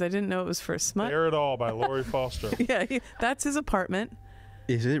sometimes. I didn't know it was for smut. Air It All by Lori Foster. Yeah, that's his apartment.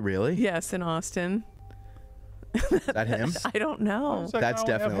 Is it really? Yes, in Austin. Is that him? I don't know. Does that That's guy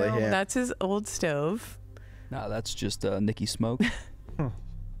only have definitely hair on him. That's his old stove. No, that's just Nikki Smoke.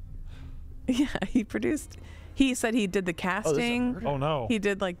 Yeah, he produced. He said he did the casting. it? Oh no. He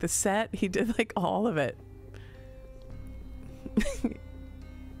did like the set. He did like all of it. Is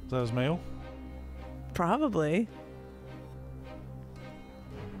that his mail? Probably.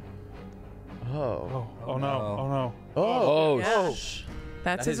 Oh. Oh no. Oh no. Oh. Yeah. sh-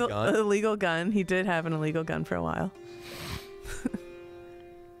 That's his his gun? illegal gun. He did have an illegal gun for a while.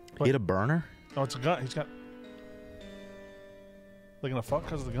 He had a burner? No, it's a gun. He's got. They gonna fuck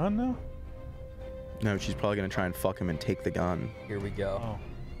because of the gun now? No, she's probably gonna try and fuck him and take the gun. Here we go. Oh.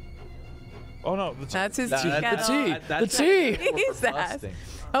 Oh no. That's his The kettle. tea. The tea. He's that.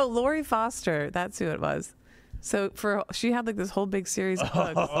 Oh, Lori Foster. That's who it was. So she had like this whole big series of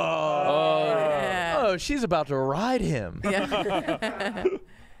books. Yeah. Oh, she's about to ride him. Yeah.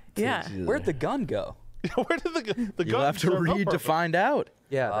 Yeah. Where'd the gun go? Where did the You'll gun have to serve no read to purpose? find out.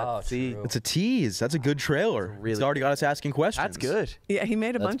 Yeah, Oh, see, true. It's a tease. That's a good trailer. really It's already got us asking questions. that's good. Yeah, he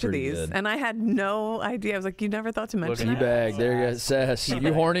made a That's bunch of pretty these, good. and I had no idea. I was like, "You never thought to mention that?" Teabag. There you go. Sass.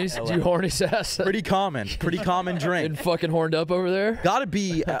 You horny? You horny, Sass? Pretty common. Pretty common drink. Getting fucking horned up over there? Gotta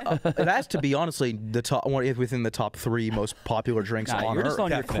be. It has to be honestly the top one within the top 3 most popular drinks Nah, on you're Earth. just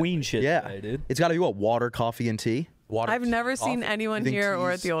on your queen shit yeah, today, dude. it's got to be what, water, coffee, and tea. Water, I've never coffee. seen anyone You think here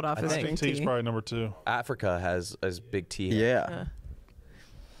or at tea's- the old office I drink think tea's tea. probably number 2. Africa has big tea. Yeah,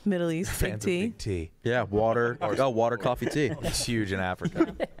 Middle East big Fans of tea. big tea. yeah, water. Water, coffee, tea. It's huge in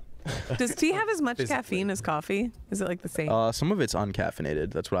Africa. Does tea have as much caffeine as coffee? Is it like the same? Some of it's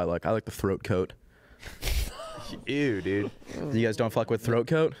uncaffeinated. That's what I like. I like the throat coat. Ew, dude. You guys don't fuck with throat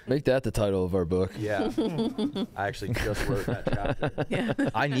coat? Make that the title of our book. Yeah. I actually just wrote that chapter. Yeah.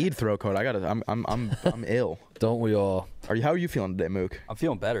 I need throat coat. I gotta. I'm ill. Don't we all? How are you feeling today, Mook? I'm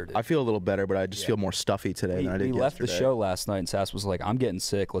feeling better, dude. I feel a little better, but I just feel more stuffy today than I did we left the yesterday. show last night, and Sass was like, "I'm getting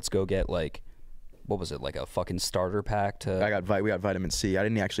sick. Let's go get like, what was it, like a fucking starter pack to." We got vitamin C. I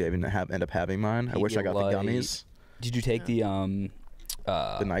didn't actually even end up having mine. I wish I got the Pedialyte. gummies. Did you take the The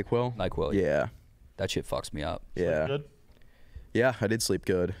NyQuil. NyQuil? Yeah. That shit fucks me up. Yeah. Good. Yeah, I did sleep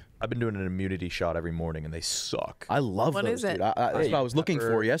good. I've been doing an immunity shot every morning, and they suck. I love What those, is it? dude. That's what I was looking Pepper.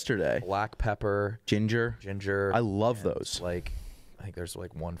 for yesterday. Black pepper, Ginger. ginger. I love and, those. Like, I think there's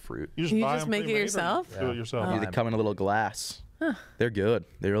like one fruit. You Can you buy just them make it pre-made or yourself? Do it yourself. They come in a little glass. They're good.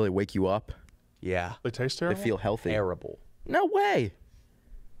 They really wake you up. Yeah. They taste They terrible. feel healthy. Terrible. No way.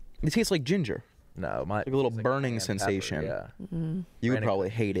 They taste like ginger. No, my Like a little it's burning cayenne pepper, sensation. Yeah. You would Granted, probably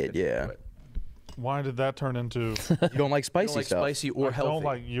hate it. Yeah. Why did that turn into? You don't like I spicy don't like stuff. spicy or I healthy. don't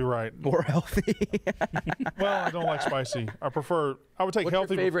like. You're right. Or healthy. Well, I don't like spicy. I prefer. I would take What's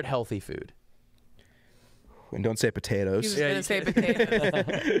healthy. your favorite healthy food? And don't say He potatoes. was gonna say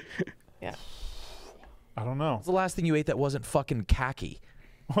potatoes. Yeah. I don't know. What's the last thing you ate that wasn't fucking khaki?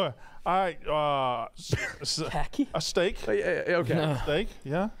 A steak. Okay. Steak.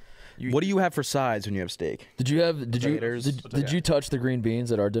 Yeah. What do you have for sides when you have steak? Did you Potatoes. did you touch the green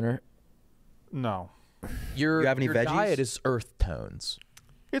beans at our dinner? No. Your You have any your veggies? diet is earth tones.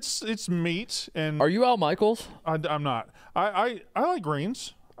 It's meat and. Are you Al Michaels? I'm not. I like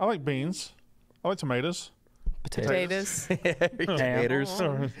greens. I like beans. I like tomatoes. Potatoes. Potatoes.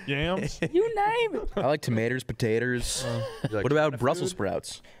 Yams. You name it. I like tomatoes, potatoes. What about Brussels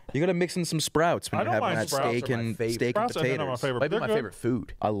sprouts? You gotta mix in some sprouts when I you're don't having mind that sprouts. steak Are my and favorite. steak and Sprouts are not my potatoes. favorite. Might be They're my good. favorite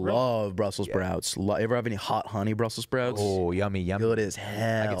food. I love Brussels sprouts. Ever have any hot honey Brussels sprouts? Oh, yummy, yummy. Good as I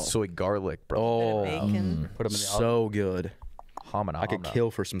hell. get soy garlic, bro. Oh, Bacon. Put them in the so good. Homina, I could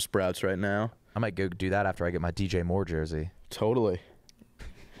kill for some sprouts right now. I might go do that after I get my DJ Moore jersey. Totally.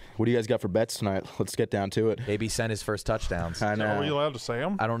 What do you guys got for bets tonight? Let's get down to it. Maybe send his first touchdowns. I Are we know. allowed to say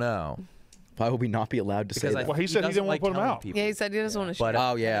them? I don't know. Why would we not be allowed to say Because that? Well, he said he doesn't didn't want to put him telling out. people. Yeah, he said he doesn't want to. But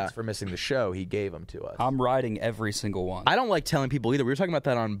Oh, yeah. for missing the show, he gave them to us. I'm riding every single one. I don't like telling people either. We were talking about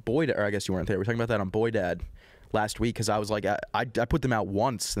that on Boy Dad, or I guess you weren't there. We were talking about that on Boy Dad last week because I was like, I put them out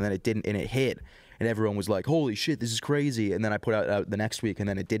once and then it didn't, and it hit. And everyone was like, holy shit, this is crazy. And then I put out the next week and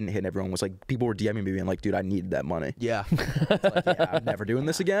then it didn't hit. And everyone was like, people were DMing me being like, dude, I needed that money. Yeah. It's like, yeah, I'm never doing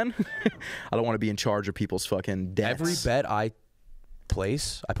this again. I don't want to be in charge of people's fucking debts. Every bet I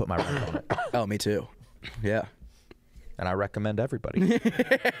place, I put my rent on it. Oh, me too. Yeah. And I recommend everybody.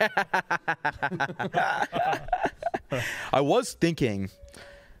 I was thinking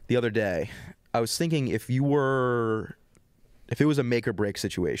the other day, if it was a make or break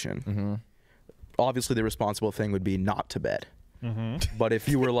situation, obviously the responsible thing would be not to bet. But if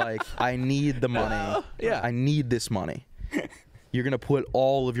you were like, I need the money, I need this money, you're going to put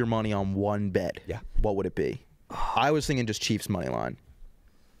all of your money on one bet. Yeah. What would it be? I was thinking just Chiefs money line.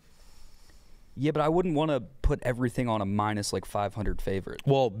 Yeah, but I wouldn't want to put everything on a minus like 500 favorite.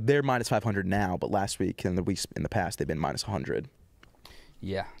 Well, they're minus 500 now, but last week and the weeks in the past, they've been minus 100.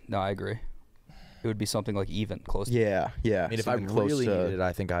 Yeah, no, I agree. It would be something like even, close to Yeah, yeah. I mean, if I something close really to- needed it,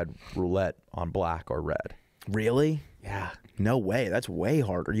 I think I'd roulette on black or red. Really? Yeah. No way. That's way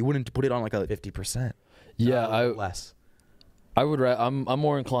harder. You wouldn't put it on like a 50%. Yeah, less. I would. I'm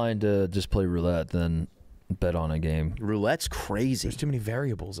more inclined to just play roulette than bet on a game. roulette's crazy. There's too many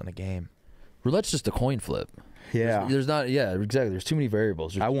variables in a game. Roulette's just a coin flip. Yeah. There's not. Yeah, exactly. There's too many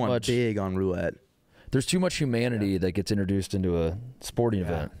variables. There's I too want much, big on roulette. There's too much humanity that gets introduced into a sporting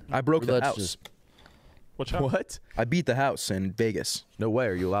event. I broke the Roulette's house. just- What's up? What? I beat the house in Vegas. No way.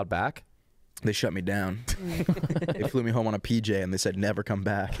 Are you allowed back? They shut me down. They flew me home on a PJ and they said never come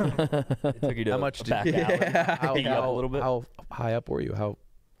back. took you to How much did back you out. how, Pick you up a little bit. How high up were you? How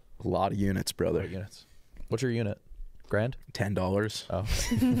A lot of units, brother. what units? What's your unit? Grand? $10. Oh.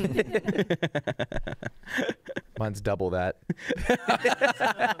 Mine's double that.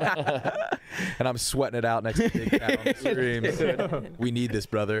 And I'm sweating it out next to Big Cat on the stream. We need this,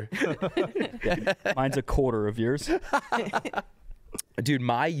 brother. Mine's a quarter of yours. Dude,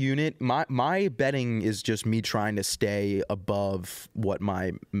 my unit, my betting is just me trying to stay above what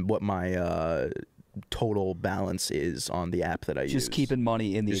my total balance is on the app that I use. Just keeping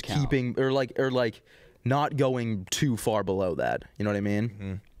money in the Just account. keeping or like not going too far below that. You know what I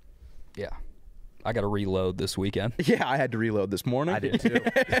mean? Yeah. I got to reload this weekend. Yeah, I had to reload this morning. I did too.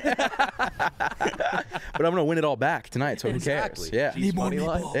 But I'm gonna win it all back tonight, so Exactly. who cares? Yeah. Need more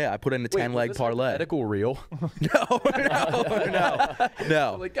money. Yeah, I put in a 10-leg parlay. Medical real.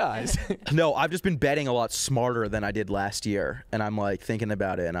 No. Like, guys. No, I've just been betting a lot smarter than I did last year, and I'm like thinking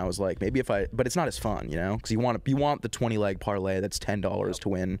about it, and I was like, maybe but it's not as fun, you know, because you want the 20-leg parlay that's $10 to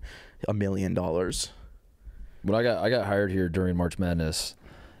win $1 million. When I got hired here during March Madness,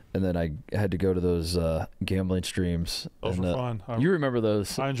 and then I had to go to those gambling streams. Those and, were fun. You remember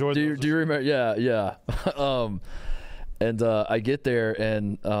those? I enjoyed do those. Do you remember? Yeah, yeah. And I get there,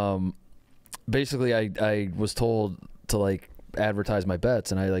 and basically I was told to like advertise my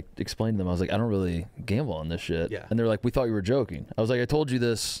bets, and I like explained to them. I was like, I don't really gamble on this shit. Yeah. And they're like, we thought you were joking. I was like, I told you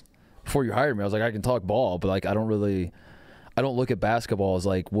this before you hired me. I was like, I can talk ball, but like I don't look at basketball as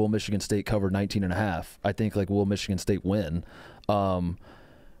like, will Michigan State cover 19.5? I think like, will Michigan State win?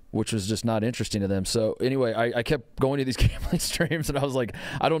 Which was just not interesting to them. So anyway, I kept going to these gambling streams, and I was like,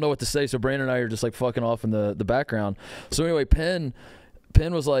 I don't know what to say. So Brandon and I are just like fucking off in the background. So anyway, Penn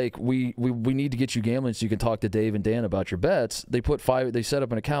was like, we need to get you gambling so you can talk to Dave and Dan about your bets. They set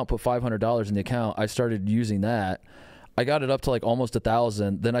up an account, put $500 in the account. I started using that. I got it up to like almost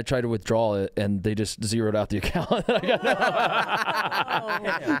 1,000. Then I tried to withdraw it, and they just zeroed out the account.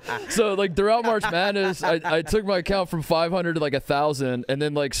 So like throughout March Madness, I took my account from 500 to like 1,000, and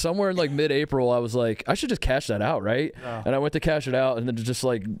then like somewhere in like mid-April, I was like, I should just cash that out, right? Yeah. And I went to cash it out, and then just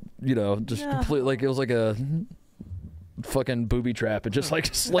like complete, like it was like a fucking booby trap. It just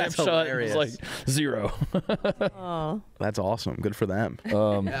like slammed That's shut. It was hilarious. like zero. Oh, That's awesome. Good for them.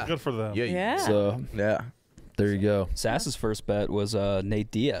 Good for them. yeah. So Yeah. there you go. Sass's first bet was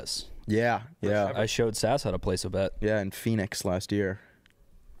Nate Diaz. Yeah. Yeah. I showed Sass how to place a bet. Yeah, in Phoenix last year.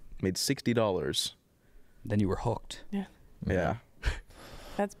 Made $60. Then you were hooked. Yeah.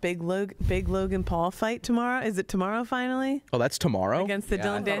 That's big Logan Paul fight tomorrow. Is it tomorrow finally Oh, that's tomorrow? against the I Dylan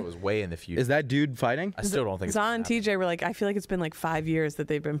thought it Dan? was way in the future. Is that dude fighting? I still don't think it's Zahn gonna and happen. TJ were like, I feel like it's been like 5 years that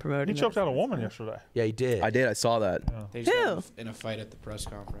they've been He promoting. choked this. out a woman yesterday. Yeah, he did. I did. I saw that. They just got Who? in a fight at the press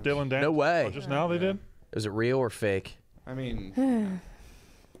conference. Dylan Dan. No way. Oh, just now they did? Is it real or fake? I mean,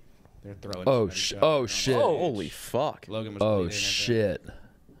 they're throwing. Oh shit at each other. shit. Holy fuck. Logan was Oh bleeding, I think. shit.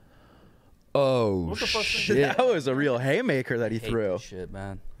 Oh, What's the first thing? shit. That was a real haymaker that he Hate threw. this shit,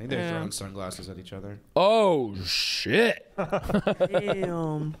 man. I think they're throwing sunglasses at each other. Oh, shit.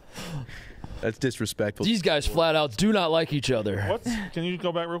 Damn. That's disrespectful. These guys flat out do not like each other. Can you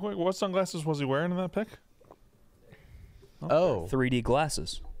go back real quick? What sunglasses was he wearing in that pic? Oh, 3D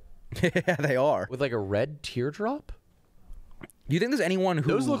glasses. Yeah, they are. with like a red teardrop. Do you think there's anyone who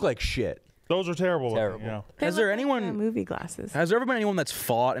Those look like shit. Those are terrible. Terrible. Looking, yeah. They Has look there like, anyone- movie glasses? has there ever been anyone that's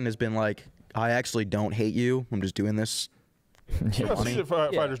fought and has been like, I actually don't hate you. I'm just doing this. Yeah, see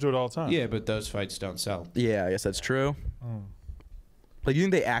fighters do it all the time. Yeah, but those fights don't sell. Yeah, I guess that's true. Like, you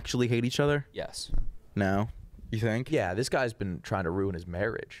think they actually hate each other? Yes. No. You think? Yeah, this guy's been trying to ruin his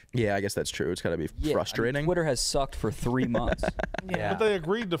marriage. Yeah, I guess that's true. It's got to be Yeah, frustrating. I mean, Twitter has sucked for 3 months. Yeah. But they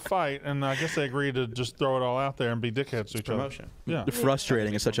agreed to fight, and I guess they agreed to just throw it all out there and be dickheads to each other. Promotion. Yeah.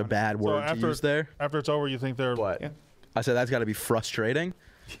 Frustrating is such a bad So word to use there. after it's over, you think they're What? Yeah. I said that's got to be frustrating.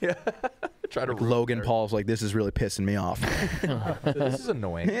 Try to Like Logan Paul's like, this is really pissing me off. This is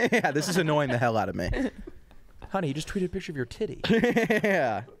annoying. Yeah, this is annoying the hell out of me. Honey, you just tweeted a picture of your titty.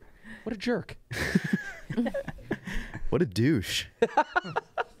 Yeah. What a jerk. What a douche.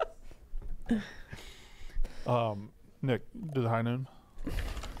 Nick, do the high noon.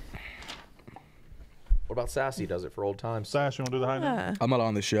 What about Sassy does it for old times? Sash, you want to do the high noon? Yeah. I'm not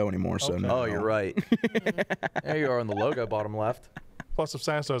on the show anymore, so Okay. no. Oh, you're right. There you are on the logo, bottom left. Plus, if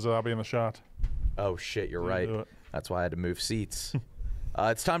Sash does it, I'll be in the shot. Oh, shit, you're You right. do it. That's why I had to move seats.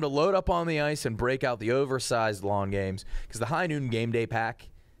 It's time to load up on the ice and break out the oversized lawn games because the High Noon Game Day Pack,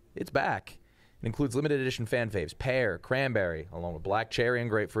 it's back. It includes limited edition fan faves, pear, cranberry, along with black cherry and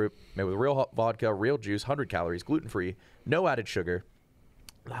grapefruit, made with real hot vodka, real juice, 100 calories, gluten-free, no added sugar.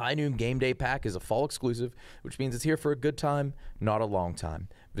 The High Noon Game Day Pack is a fall exclusive, which means it's here for a good time, not a long time.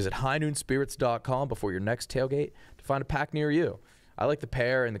 Visit highnoonspirits.com before your next tailgate to find a pack near you. I like the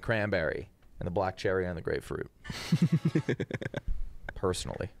pear and the cranberry and the black cherry and the grapefruit.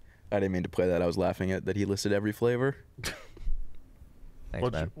 Personally. I didn't mean to play that. I was laughing at that he listed every flavor.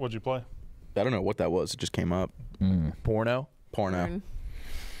 Thanks, man. What'd you play? I don't know what that was. It just came up. Porno? Porno.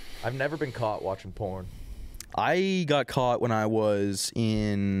 I've never been caught watching porn. I got caught when I was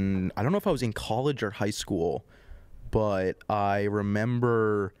in, I don't know if I was in college or high school, but I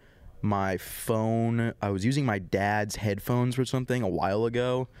remember my phone, I was using my dad's headphones or something a while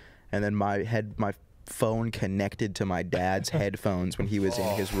ago, and then my phone connected to my dad's headphones when he was in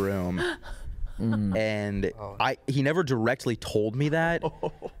his room. And he never directly told me that,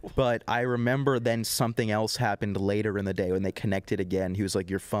 but I remember then something else happened later in the day when they connected again. He was like,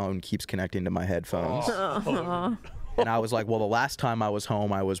 your phone keeps connecting to my headphones. And I was like, well, the last time I was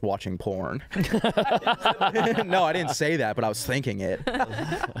home, I was watching porn. No, I didn't say that, but I was thinking it.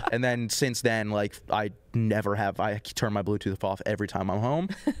 And then since then, like, I never have. I turn my Bluetooth off every time I'm home.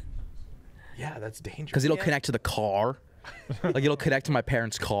 Yeah, that's dangerous. Because it'll connect to the car. Like, it'll connect to my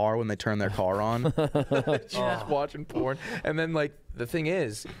parents' car when they turn their car on. Just watching porn. And then, like, the thing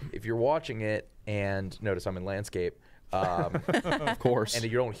is, if you're watching it and notice I'm in landscape, Of course. and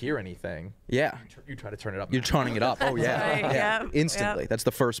you don't hear anything, Yeah. you try to turn it up. You're turning it up. Oh, yeah. Right, Yeah. yep, Instantly. yep. That's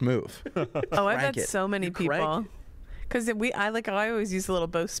the first move. Oh, I've Crank had it. so many crank people. Because I always use a little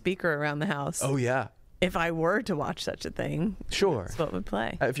Bose speaker around the house. Oh, yeah. If I were to watch such a thing, Sure. that's what would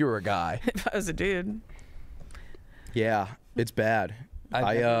play. If you were a guy. If I was a dude. Yeah. It's bad. What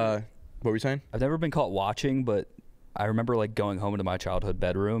were you saying? I've never been caught watching, but I remember like going home into my childhood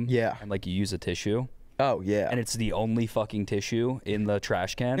bedroom. Yeah. And like you use a tissue, Oh, yeah. and it's the only fucking tissue in the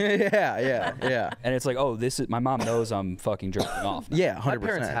trash can. Yeah. And it's like, oh, this is my mom knows I'm fucking jerking off. Yeah, My 100%.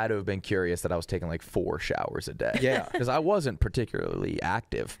 parents had to have been curious that I was taking like 4 showers a day. Yeah. Because I wasn't particularly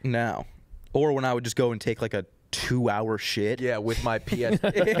active. No. Or when I would just go and take like a 2-hour shit. Yeah, with my PS.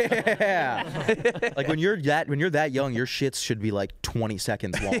 Yeah. Like when you're that young, your shits should be like 20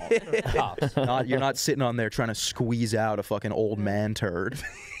 seconds long. You're not sitting on there trying to squeeze out a fucking old man turd.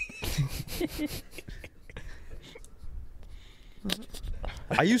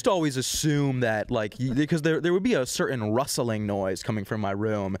 I used to always assume that, like, because there would be a certain rustling noise coming from my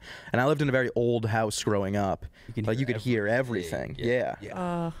room, and I lived in a very old house growing up. Like, you could hear everything.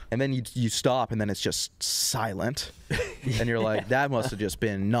 Yeah. And then you stop, and then it's just silent, and you're like, that must have just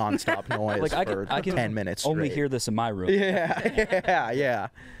been nonstop noise Like for I can 10 minutes only straight. hear this in my room. Yeah.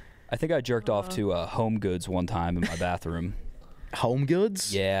 I think I jerked off to Home Goods one time in my bathroom. Home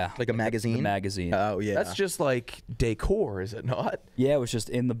Goods? Yeah. Like a magazine? The magazine. Oh, yeah. That's just like decor, is it not? Yeah, it was just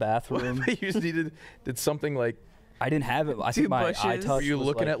in the bathroom. You just did something like. I didn't have it. I think my bushes. eye touch. Were you was,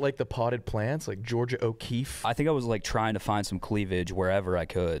 looking like- at like the potted plants, like Georgia O'Keeffe? I think I was like trying to find some cleavage wherever I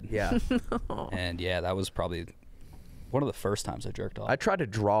could. Yeah. And yeah, that was probably One of the first times I jerked off. I tried to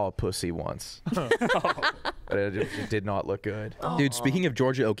draw a pussy once, but it did not look good. Dude, speaking of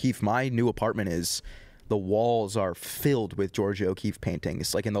Georgia O'Keeffe, my new apartment is, the walls are filled with Georgia O'Keeffe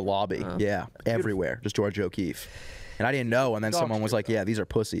paintings, like in the lobby. Yeah, everywhere, just Georgia O'Keeffe. And I didn't know, and then someone was like, yeah, these are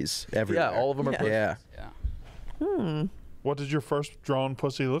pussies everywhere. Yeah, all of them are pussies. Yeah. What did your first drawn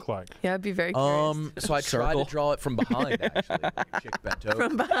pussy look like? Yeah, I'd be very curious. So I tried to draw it from behind, actually. Chick bent over.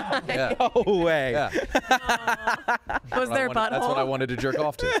 From behind. Yeah. No way. Yeah. Was there a butthole? That's what I wanted to jerk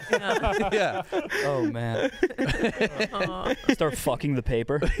off to. Yeah. Oh man. Start fucking the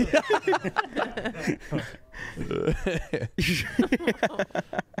paper.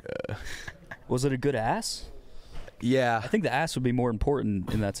 Was it a good ass? Yeah. I think the ass would be more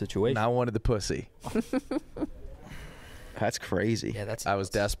important in that situation. I wanted the pussy. That's crazy. Yeah, that's. I was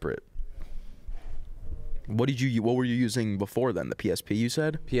desperate. What were you using before then? The PSP, you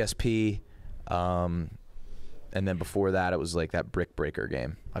said? PSP, and then before that, it was like that Brick Breaker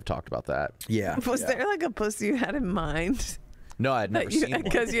game. I've talked about that. Yeah. Was there like a pussy you had in mind? No, I'd never seen one.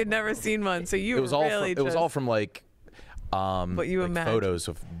 Because you'd never seen one, so you It was all from like what you like imagine. photos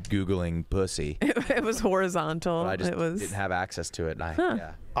of Googling pussy. It was horizontal. But I just it was. didn't have access to it. And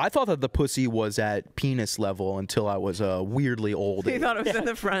yeah. I thought that the pussy was at penis level until I was weirdly old. You thought it was in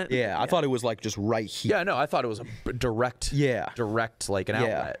the front. Yeah, I thought it was like just right here. Yeah, no, I thought it was a direct. Yeah. Direct, like an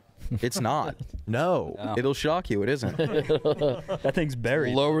outlet. It's not. No. It'll shock you. It isn't. That thing's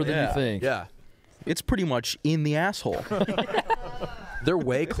buried. Lower than you think. Yeah. It's pretty much in the asshole. They're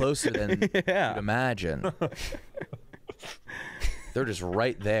way closer than you'd imagine. They're just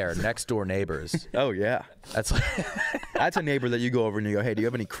right there, next door neighbors. Oh yeah, that's like that's a neighbor that you go over and you go, hey, do you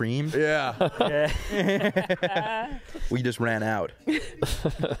have any cream? Yeah. We just ran out.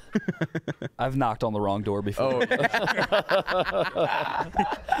 I've knocked on the wrong door before. Oh.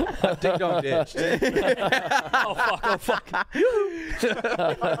 Ding dong ditch. Oh fuck! Oh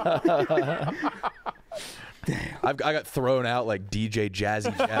fuck! Damn. I got thrown out like DJ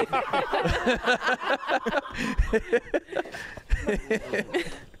Jazzy Jeff.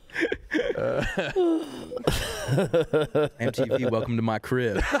 MTV, welcome to my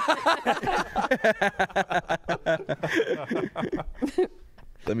crib.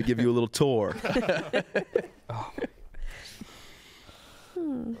 Let me give you a little tour.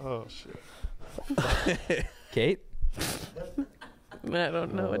 Oh shit. Kate? I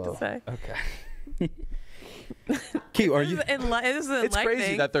don't know what to say. Okay. Kate, are you? It's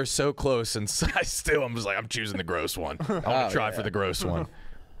crazy that they're so close, and I'm just like, I'm choosing the gross one. I want to try for the gross one.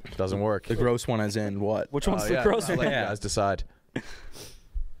 Doesn't work. The gross one as in what? Which one's the gross one? Let you guys decide.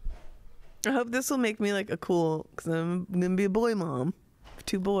 I hope this will make me like a cool, because I'm gonna be a boy mom,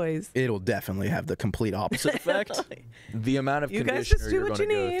 2 boys. It'll definitely have the complete opposite effect. The amount of You guys just conditioner do you're what going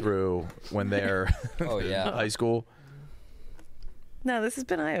to you go need. through when they're Oh yeah. high school. No, this has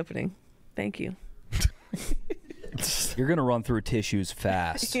been eye-opening. Thank you. You're gonna run through tissues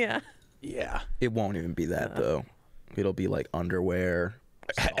fast. Yeah. Yeah. It won't even be that though. It'll be like underwear.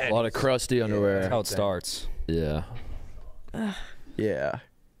 A lot of crusty underwear. That's how it starts. Yeah. Yeah.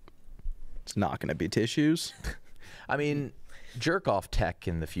 It's not going to be tissues. I mean, jerk off tech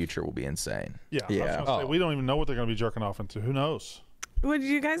in the future will be insane. Yeah. I was gonna say, we don't even know what they're going to be jerking off into. Who knows? Would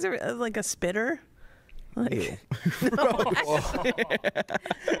you guys ever like a spitter? Like,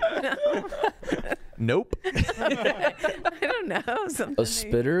 Nope. I don't know. A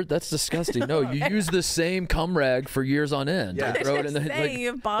spitter? That's disgusting. No, you use the same cum rag for years on end. Yeah. You throw it in the Saying you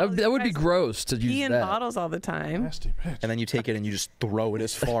have bottles, that would be you guys gross to pee use in that. bottles all the time. Nasty bitch. And then you take it and you just throw it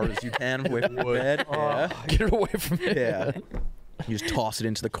as far as you can away from the bed. Yeah. Get it away from it. Yeah. You just toss it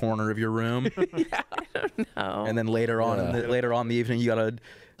into the corner of your room. No. And then later on, later on in the evening, you got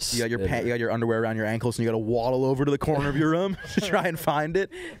your underwear around your ankles, and you got to waddle over to the corner of your room to try and find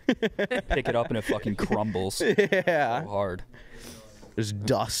it. Pick it up and it fucking crumbles. Yeah. So hard. There's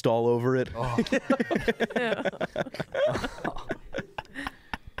dust all over it. I say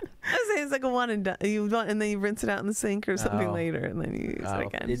it's like a one and done. And then you rinse it out in the sink or something later, and then you use it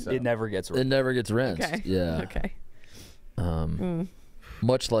again. It never gets. It never gets rinsed. Okay. Yeah. Okay.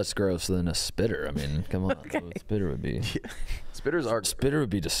 Much less gross than a spitter. I mean, come on. Okay. A spitter would be. Spitter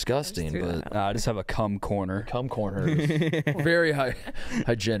would be disgusting, threw but that I just have a cum corner. cum corner is very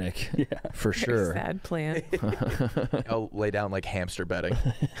hygienic, for sure. Sad plan. I'll lay down like hamster bedding.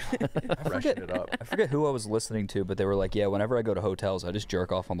 Freshen it up. I forget who I was listening to, but they were like, "Yeah, whenever I go to hotels, I just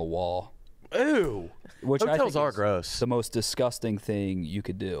jerk off on the wall." Ew. Which I Hotels think are is gross. the most disgusting thing you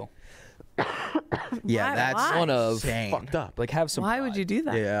could do. Yeah, Why? that's Why? One of insane. Fucked up. Like, have some. Why would you do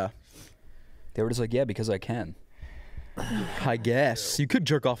that? Yeah. They were just like, "Yeah, because I can." I guess you could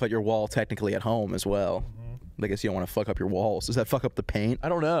jerk off at your wall technically at home as well. I guess you don't want to fuck up your walls. Does that fuck up the paint? I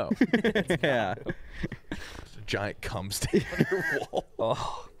don't know. Yeah. Just a giant cum stain on your wall.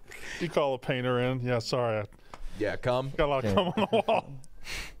 Oh, You call a painter in. Yeah, sorry. I Yeah, cum. got a lot of cum on the wall.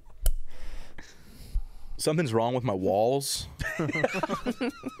 Something's wrong with my walls.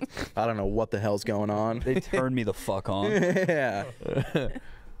 I don't know what the hell's going on. they turned me the fuck on. Yeah.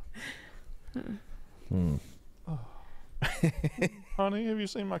 Honey, have you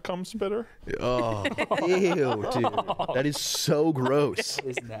seen my cum spitter? Oh, ew, dude. That is so gross.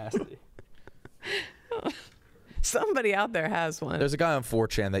 It's nasty. Somebody out there has one. There's a guy on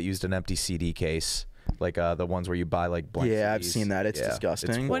 4chan that used an empty CD case, like the ones where you buy like blank Yeah, I've CDs. seen that. It's disgusting.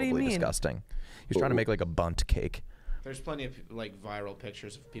 It's What do you horribly mean? disgusting. He was trying to make like a bunt cake. There's plenty of like viral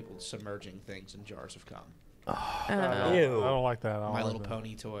pictures of people submerging things in jars of cum. I don't like that. I don't My like Little that.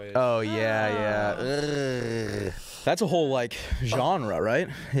 Pony toys. Oh yeah, yeah. That's a whole like genre, right?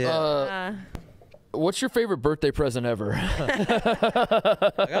 Yeah. What's your favorite birthday present ever?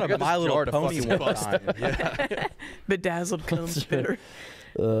 I got a My Little Pony one time. Bedazzled cum spitter.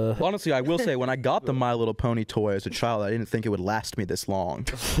 Honestly, I will say when I got the My Little Pony toy as a child, I didn't think it would last me this long.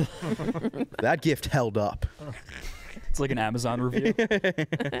 That gift held up. It's like an Amazon review.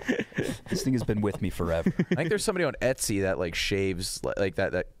 This thing has been with me forever. I think there's somebody on Etsy that like shaves like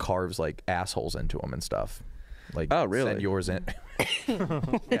that carves like assholes into them and stuff. Like, oh really? Send yours in.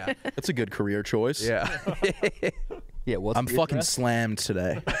 Yeah, that's a good career choice. Yeah. Yeah, what's I'm the fucking address? slammed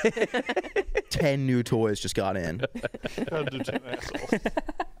today. 10 new toys just got in. Gotta do 10 assholes.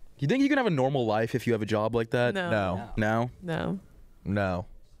 You think you can have a normal life if you have a job like that? No. No. No? No. No.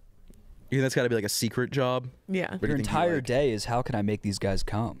 You think that's got to be like a secret job? Yeah. Or do you Your think you, entire like- day is how can I make these guys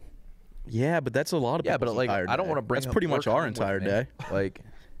come? Yeah, but that's a lot of Yeah, but people's like entire I don't day. want to bring. That's up pretty much work our home with entire me. day. Like,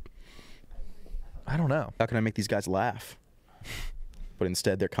 I don't know. How can I make these guys laugh? But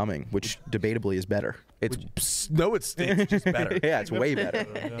instead they're coming, which debatably is better. It's no, it's just better. Yeah, it's way better.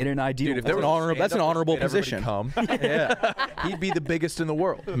 In an ideal Dude, if there world, was That's an honorable and everybody position. Come, Yeah. he'd be the biggest in the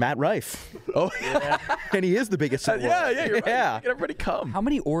world. Matt Rife. Oh yeah, And he is the biggest in the world. yeah, you're right. Yeah. Get everybody come. how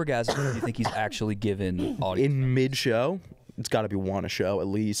many orgasms do you think he's actually given audience? In mid-show, it's got to be one a show at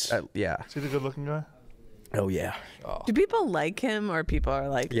least. Yeah. Is he the good-looking guy? Oh, yeah. Do people like him or people are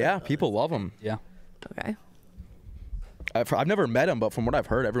like, Yeah, people love him. Yeah. okay. I've never met him, but from what I've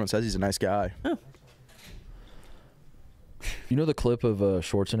heard, everyone says he's a nice guy. You know the clip of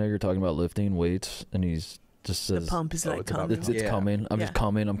Schwarzenegger talking about lifting weights, and he's just The says, pump is like it's about- coming. "It's Yeah. coming. I'm just Yeah.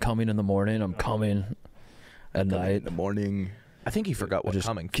 coming. I'm coming in the morning. I'm coming at In night." the morning. I think he forgot what Just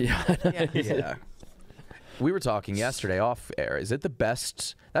coming. yeah. Yeah. Yeah. We were talking yesterday off air. Is it the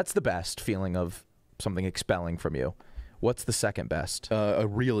best? That's the best feeling of something expelling from you. What's the second best? A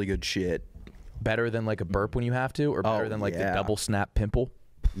really good shit. Better than like a burp when you have to, or better Oh, than like yeah. the double snap pimple?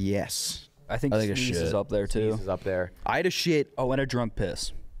 Yes. I think I think it's sneeze shit. is up there too. Sneeze is up there. I had a shit. Oh, and a drunk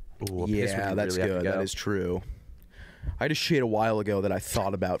piss. Ooh, a piss Yeah, when you that's really have to good. That go. is true. I had a shit a while ago that I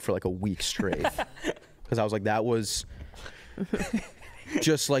thought about for like a week straight. Because I was like, that was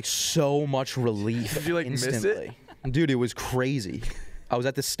just like so much relief. Did you, like, miss it? instantly. Dude, it was crazy. I was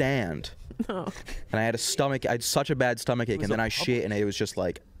at the stand. Oh. And I had I had such a bad stomach ache, and then I shit, and it was just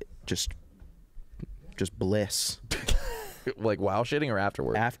like, just bliss Like while shitting or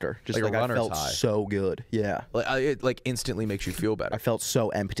afterward? after. Just Like a like, I runner's felt high. so good. Yeah, Like it like instantly makes you feel better. I felt so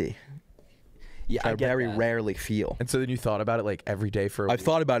empty. Yeah, I I get very that. rarely feel. And so then you thought about it like every day for a I've week?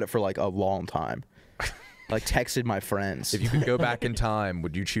 thought about it for like a long time. Like texted my friends. If you could go back in time,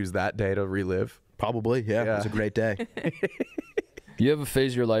 would you choose that day to relive? Probably, yeah. It was a Yeah. great day. You have a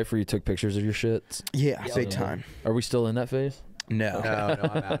phase of your life where you took pictures of your shit? Yeah, big time. Are we still in that phase? No. No,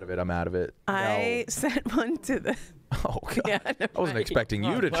 I'm out of it. I'm out of it. I sent one to the. Oh God. Yeah, no, I wasn't expecting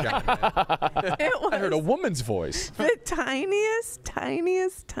you to chime in. It was I heard a woman's voice. the tiniest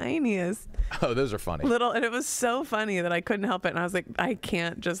Oh, those are funny. little, and it was so funny that I couldn't help it. And I was like, I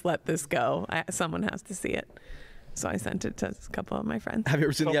can't just let this go. Someone has to see it. So I sent it to a couple of my friends. Have you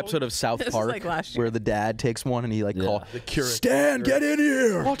ever seen the episode of South This was, Park like, last year. where the dad takes one and he like calls The curator. Stan, get in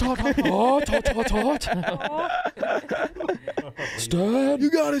here! Stan. You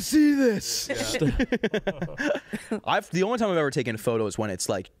gotta see this. The only time I've ever taken a photo is when it's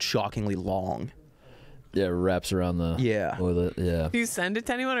like shockingly long. Yeah, it wraps around the Yeah. toilet. Yeah. Do you send it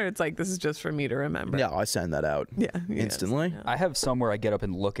to anyone, or it's like this is just for me to remember? Yeah, I send that out Yeah. instantly. I have some where I get up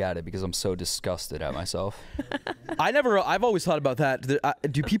and look at it because I'm so disgusted at myself. I've always thought about that.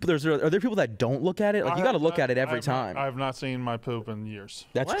 Do people? Are there people that don't look at it? Like you got to look at it every time. I've not seen my poop in years.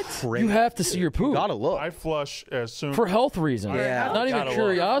 That's crazy. You have to see your poop. Gotta look. I flush as soon For health reasons. Yeah. Not even Gotta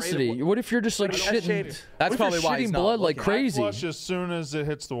curiosity. What if you're just like shitting? That's what if probably you're why he's shitting not blood like looking. I crazy. flush as soon as it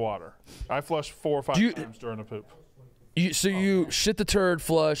hits the water. I flush 4 or 5 Do you, times during a poop. You shit the turd,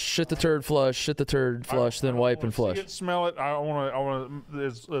 flush, shit the turd, flush, shit the turd, flush, then wipe and flush. See it, smell it. I want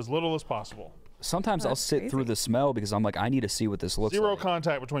as little as possible. Sometimes I'll sit through the smell because I'm like, I need to see what this looks Zero like.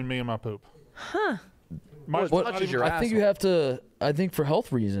 contact between me and my poop. Huh. I think you have to. I think for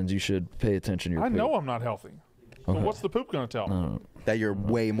health reasons, you should pay attention to your I poop. know I'm not healthy. But what's the poop going to tell me? That you're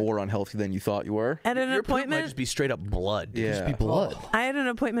way more unhealthy than you thought you were. At an Your poop might appointment, just be straight up blood. Yeah. Just be blood. I had an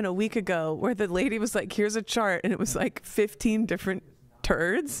appointment a week ago where the lady was like, here's a chart, and it was like 15 different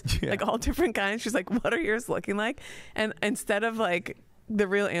turds, like all different kinds. She's like, what are yours looking like? And instead of like the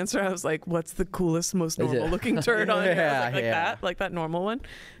real answer, I was like, what's the coolest, most normal looking turd on here? I was like, like that normal one,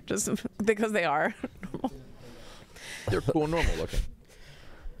 just because they are normal. They're cool and normal looking.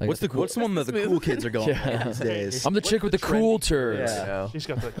 What's the one that the cool kids are going for these days? I'm the chick with the cool turds. Yeah. She's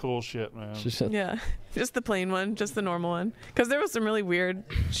got that cool shit, man. Yeah, just the plain one, just the normal one. Because there was some really weird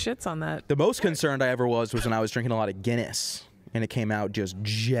shits on that. The most concerned I ever was when I was drinking a lot of Guinness, and it came out just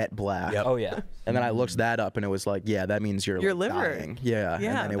jet black. Oh yeah. And then I looked that up, and it was like, yeah, that means your liver. dying. Yeah.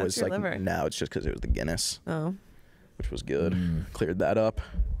 Yeah, And then it that's was your like, liver. no, it's just because it was the Guinness, Oh. which was good. Cleared that up.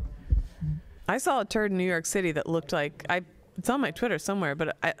 I saw a turd in New York City that looked like it's on my Twitter somewhere,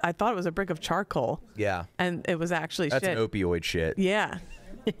 but I thought it was a brick of charcoal, Yeah. and it was actually That's shit. an opioid shit. Yeah.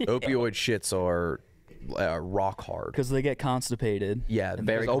 Opioid shits are rock hard. Because they get constipated. Yeah, And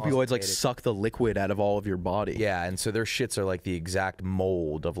very Opioids like constipated. suck the liquid out of all of your body. Yeah, and so their shits are like the exact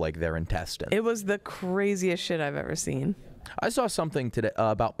mold of like their intestine. It was the craziest shit I've ever seen. I saw something today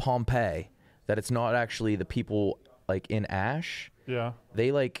about Pompeii that it's not actually the people like in ash. Yeah.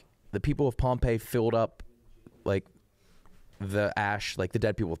 They like the people of Pompeii filled up like the ash, like the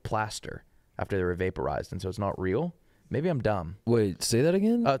dead people with plaster after they were vaporized, and so it's not real. Maybe I'm dumb. Wait, say that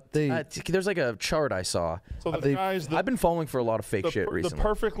again? There's like a chart I saw. So the guys, I've been falling for a lot of fake shit the recently.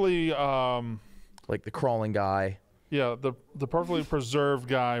 perfectly, Like the crawling guy. yeah, the perfectly preserved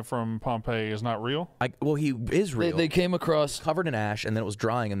guy from Pompeii is not real. Well, he is real. They came across. Covered in ash, and then it was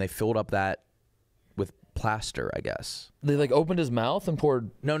drying, and they filled up that with plaster, I guess. They like opened his mouth and poured.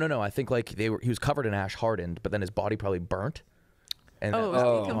 No. I think like he was covered in ash, hardened, but then his body probably burnt. And Oh, then it that's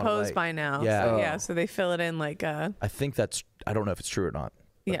was on, decomposed like- by now. Yeah. So, yeah, so they fill it in like I think that's. I don't know if it's true or not.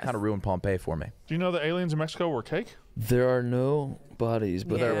 But Yes. It kind of ruined Pompeii for me. Do you know the aliens in Mexico were cake? There are no bodies,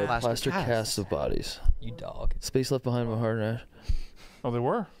 but there Yeah. are Plaster plaster casts. casts of bodies. You dog. Space left behind by hard and ash. Oh, they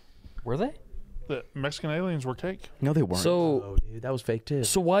were. Were they? The Mexican aliens were cake. No, they weren't. So, Oh, dude, that was fake too.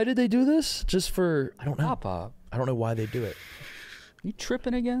 so why did they do this? Just for? I don't know. Pop. I don't know why they do it. You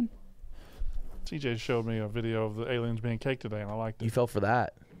tripping again? TJ showed me a video of the aliens being cake today, and I liked it. You fell for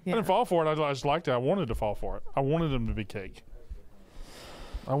that. I didn't fall for it. I just liked it. I wanted to fall for it. I wanted them to be cake.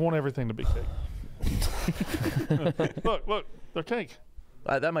 I want everything to be cake. Look, they're cake.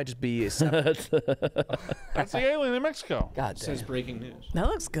 That might just be. That's the alien in Mexico. God damn. Says breaking news. that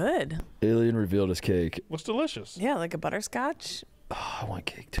looks good. Alien revealed as cake. Looks delicious. Yeah, like a butterscotch. Oh, I want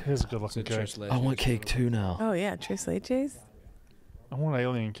cake too. It is a good looking cake. I want cake too now. Oh yeah, Tres Leches. I want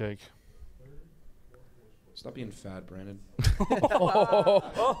alien cake. Stop being fat, Brandon.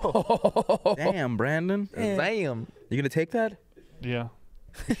 Damn, Brandon. Damn. You gonna take that? Yeah.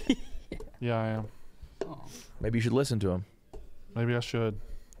 Yeah, I am. Maybe you should listen to him. Maybe I should.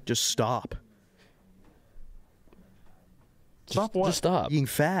 Just stop. Stop what? Just stop. Being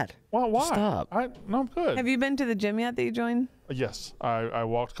fat. Why? Stop. No, I'm good. Have you been to the gym yet that you joined? Yes, I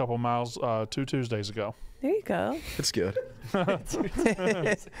walked a couple miles 2 Tuesdays ago. There you go. That's good.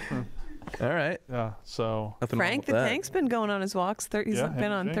 All right. Yeah, so Nothing wrong Frank with the that. Tank's been going on his walks. He's Yeah, been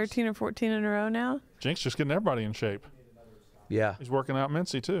him on and Jinx. 13 or 14 in a row now. Jinx just getting everybody in shape. Yeah. He's working out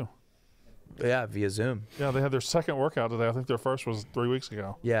Mincy too. Yeah. Via Zoom. Yeah, they had their second workout today. I think their first was 3 weeks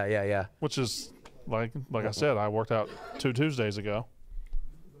ago, Yeah. which is like I said, I worked out 2 Tuesdays ago.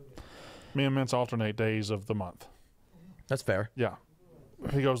 Me and Mince alternate days of the month. That's fair. Yeah,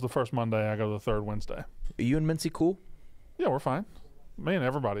 he goes the first Monday, I go the third Wednesday. Are you and Mincy cool? Yeah, we're fine. Me and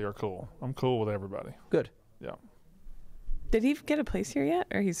everybody are cool. I'm cool with everybody. Good. Yeah. Did he get a place here yet,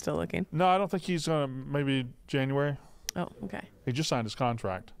 or he's still looking? No, I don't think he's gonna. Maybe January. Oh, okay. He just signed his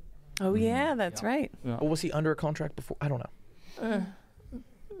contract. Oh yeah, that's right. Well, was he under a contract before? I don't know.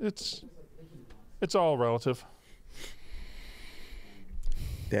 It's all relative.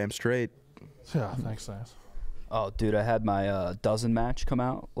 Damn straight. Yeah, thanks, Lance. Oh, dude, I had my dozen match come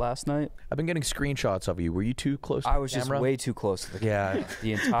out last night. I've been getting screenshots of you. Were you too close to I the was just camera? way too close to the Yeah.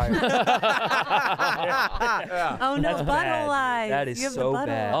 the entire. Oh no, That's butthole bad. eyes. That is you have so the butthole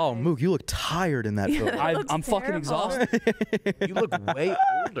bad. Oh, eyes. Mook, you look tired in that Yeah, photo. that looks I'm fucking terrible. exhausted. You look way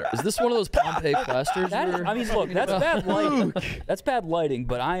older. Is this one of those Pompeii plasters? That is, I mean, look, that's bad lighting. That's bad lighting,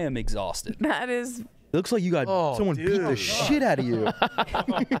 but I am exhausted. That is It looks like you got someone beat the shit out of you.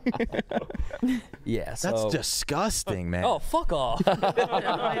 Yeah, so That's disgusting, man. Oh, fuck off!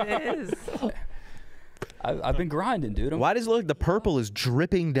 It is. I've been grinding, dude. Why does it look like the purple is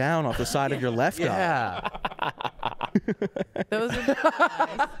dripping down off the side of your left eye? Yeah. Those are the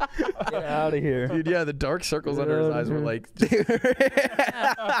eyes. Get out of here. Dude, yeah, the dark circles under his eyes were like.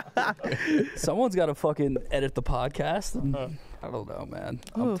 Someone's got to fucking edit the podcast. And I don't know, man.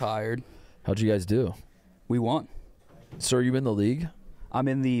 I'm tired. How'd you guys do? We won. So are you in the league? I'm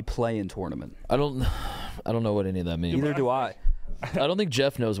in the play-in tournament. I don't know what any of that means. Neither do I. I don't think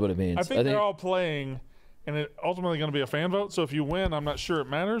Jeff knows what it means. I think they're all playing, and it's ultimately going to be a fan vote. So if you win, I'm not sure it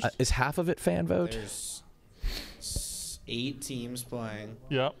matters. Is half of it fan vote? There's 8 teams playing.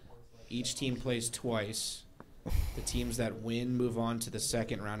 Yep. Each team plays twice. The teams that win move on to the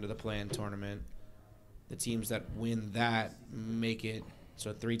second round of the play-in tournament. The teams that win that make it.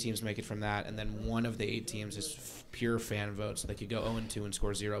 So 3 teams make it from that, and then one of the 8 teams is pure fan vote, so they could go 0-2 and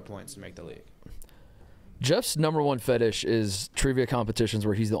score 0 points to make the league. Jeff's number one fetish is trivia competitions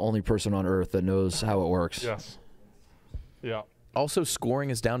where he's the only person on earth that knows how it works. Yes. Yeah. Also, scoring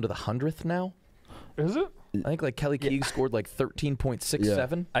is down to the 100th now. Is it? I think like Kelly Keegan scored like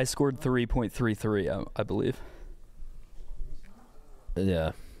 13.67. I scored 3.33, I believe.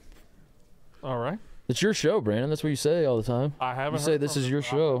 Yeah. All right. It's your show, Brandon. That's what you say all the time. I haven't. You say heard this from is him. your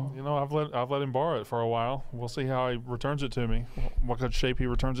show. You know, I've let him borrow it for a while. We'll see how he returns it to me. What good shape he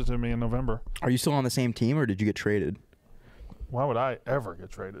returns it to me in November. Are you still on the same team, or did you get traded? Why would I ever get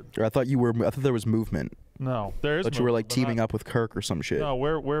traded? Or I thought there was movement. No, there is. But you were like movement, but teaming not- up with Kirk or some shit. No,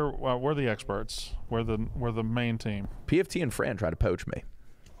 we're the experts. We're the main team. PFT and Fran tried to poach me.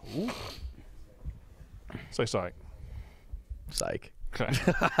 Say psych. Psych.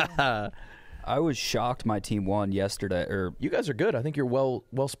 Okay. I was shocked my team won yesterday. Or You guys are good. I think you're well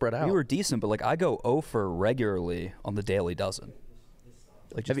spread out. we were decent, but like I go 0 for regularly on the daily dozen.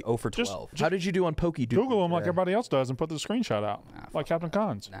 Like just 0 for 12. How did you do on Pokey? Google them like everybody else does and put the screenshot out, like Captain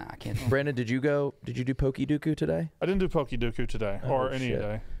Cons. Nah, I can't. Brandon, did you do Pokey Dooku today? I didn't do Pokeduku today or any shit.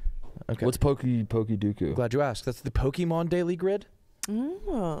 day. Okay. What's Pokey Dooku? Glad you asked. That's the Pokemon Daily Grid.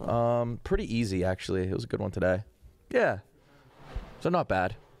 Oh. Pretty easy actually. It was a good one today. Yeah. So not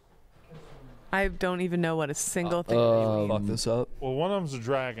bad. I don't even know what a single thing Fuck this up. Well, one of them's a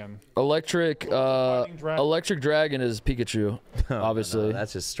dragon. Electric Dragon is Pikachu, obviously. No,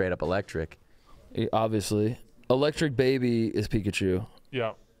 that's just straight up electric. Obviously. Electric Baby is Pikachu.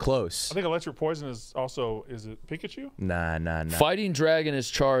 Yeah. Close. I think Electric Poison is it Pikachu? Nah. Fighting Dragon is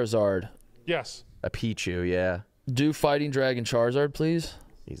Charizard. Yes. A Pichu, yeah. Do Fighting Dragon Charizard, please?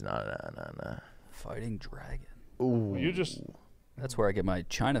 He's not. Nah. Fighting Dragon. Well, you just. That's where I get my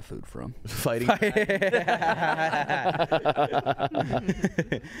China food from. Fighting.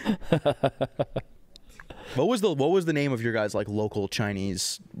 What was the name of your guys' like local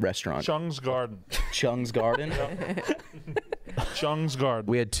Chinese restaurant? Chung's Garden. Chung's Garden. Chung's Garden.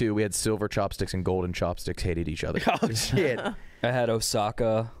 We had 2. We had silver chopsticks and golden chopsticks. Hated each other. Oh shit. I had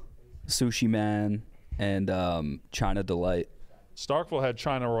Osaka, Sushi Man, and China Delight. Starkville had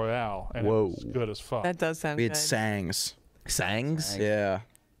China Royale, and it was good as fuck. That does sound We good. had Sangs. Sangs? Yeah.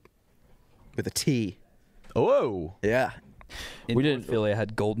 With a T. Oh. Yeah. In We didn't- Philly, I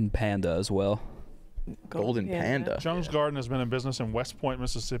had Golden Panda as well. Golden Panda. Chung's Garden has been in business in West Point,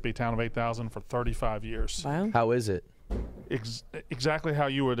 Mississippi, town of 8,000 for 35 years. Wow. How is it? Exactly how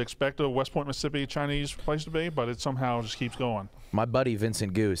you would expect a West Point, Mississippi Chinese place to be, but it somehow just keeps going. My buddy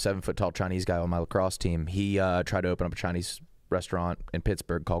Vincent Gu, 7-foot-tall Chinese guy on my lacrosse team, he tried to open up a Chinese restaurant in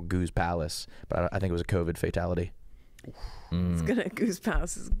Pittsburgh called Gu's Palace, but I think it was a COVID fatality. Goose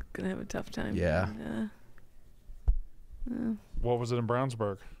Palace is gonna have a tough time. Yeah. What was it in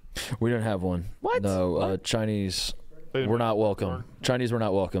Brownsburg? We didn't have one. What? No, Chinese They didn't were make not it welcome. Chinese were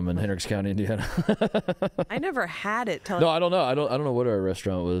not welcome in Hendricks County, Indiana. I never had it till No, I don't know. I don't know what our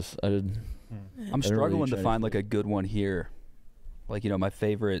restaurant was. I did. I'm really struggling to Chinese find food. like a good one here. Like, you know, my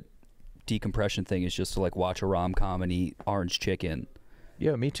favorite decompression thing is just to like watch a rom-com and eat orange chicken.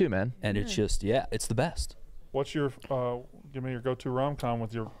 Yeah, me too, man. And it's just, it's the best. What's your give me your go-to rom-com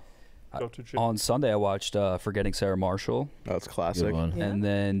with your go-to chick? On Sunday, I watched Forgetting Sarah Marshall. Oh, that's Good classic. one. Yeah. And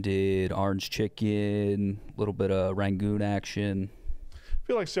then did orange chicken, a little bit of Rangoon action. I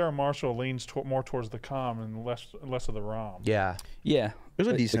feel like Sarah Marshall leans more towards the calm and less of the rom. Yeah. Yeah. There's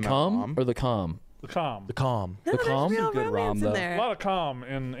a The decent amount of calm rom. or the calm? The calm. The calm. No, there's calm? real Good rom, romance in though. A there. lot of calm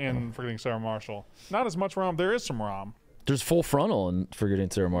in Forgetting Sarah Marshall. Not as much rom. There is some rom. There's Full Frontal in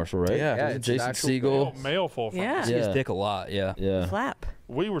Forgetting Sarah Marshall, right? Yeah, it's Jason actual Segel. Male full front. Yeah. See his Yeah. dick a lot, yeah. Yeah. Flap.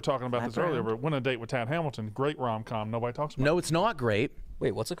 We were talking about this Flap earlier, around. but Win a Date with Tad Hamilton, great rom-com. Nobody talks about. No, it's not great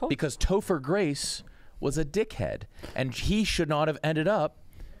Wait, what's it called? because Topher Grace was a dickhead, and he should not have ended up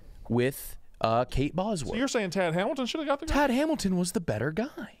with Kate Bosworth. So you're saying Tad Hamilton should have got the girl? Tad Hamilton was the better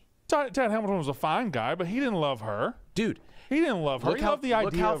guy. Tad Hamilton was a fine guy, but he didn't love her. Dude, he didn't love her. He loved the idea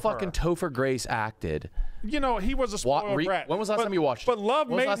look how of fucking her. Topher Grace acted. You know, he was a spoiled brat. When was the last time you watched it? But love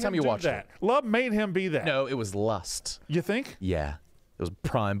When was made the last time him you do watched that. it? Love made him be that. No, it was lust. You think? Yeah. It was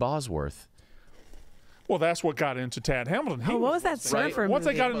prime Bosworth. Well, that's what got into Tad Hamilton. He what was that surfer Once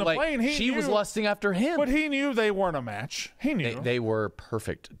they movie? got in the Like, plane, she was lusting after him. But he knew they weren't a match. He knew. They were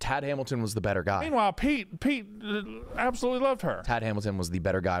perfect. Tad Hamilton was the better guy. Meanwhile, Pete absolutely loved her. Tad Hamilton was the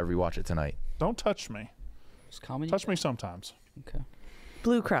better guy. Rewatch it tonight. Don't touch me. Touch me sometimes. Okay.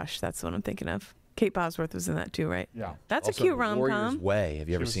 Blue Crush. That's what I'm thinking of. Kate Bosworth was in that too, right? Yeah. That's Also, a cute Warrior's rom-com. Way. Have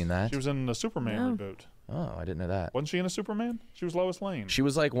you ever seen that? She was in the Superman reboot. Oh, I didn't know that. Wasn't she in a Superman? She was Lois Lane. She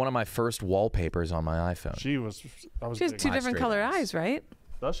was like one of my first wallpapers on my iPhone. She was. I was. She has digging two her. different colored eyes, right?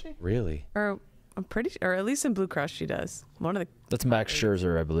 Does she? Really? Or I'm pretty, or at least in Blue Crush she does. One of the. That's Max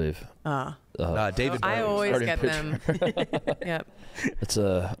Scherzer, I believe. David. I Bowie. always Starting get pitcher. them. Yep. It's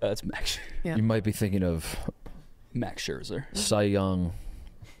That's Max. Yeah. You might be thinking of Max Scherzer. Cy Young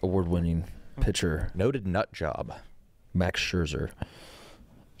award-winning pitcher Noted nut job. Max Scherzer.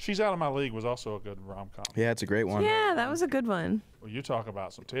 She's Out of My League was also a good rom-com. Yeah, it's a great one. Yeah, that was a good one. Well, you talk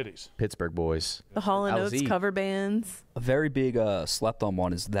about some titties. Pittsburgh boys. The Hall & Oates LZ. cover bands. A very big slept on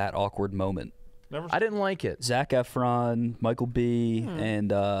one is That Awkward Moment. Never. I didn't like it. Zac Efron, Michael B,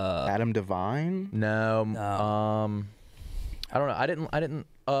 and Adam Devine. No. I don't know. I didn't.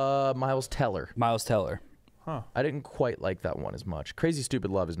 Miles Teller. Miles Teller. I didn't quite like that one as much. Crazy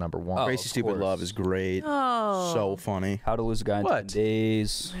Stupid Love is number one. Oh, Crazy of Stupid course. Love is great. Oh. So funny. How to Lose a Guy in 10 What?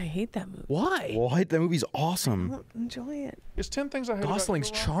 Days. I hate that movie. Why? What? That movie's I awesome. don't enjoy it. It's 10 Things I Hate Gosling's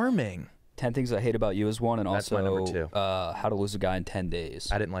About You. charming. 10 Things I Hate About You is one, and That's also my number two. How to Lose a Guy in 10 Days.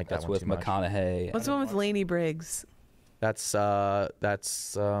 I didn't like that That's one with too much. McConaughey. What's the one with Lainey Briggs? That's She's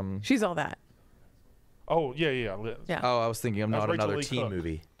all that. Oh yeah. Yeah. Oh, I was thinking of That's not Rachel another Lee teen Cook.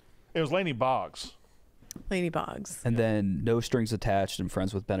 movie. It was Laney Boggs. Lainey Boggs. And then No Strings Attached and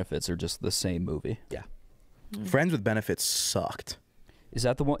Friends with Benefits are just the same movie. Yeah. Friends with Benefits sucked. Is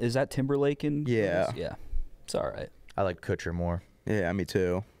that the one? Is that Timberlake in? Yeah. Yeah. It's all right. I like Kutcher more. Yeah, me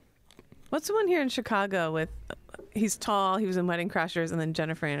too. What's the one here in Chicago with? He's tall. He was in Wedding Crashers, and then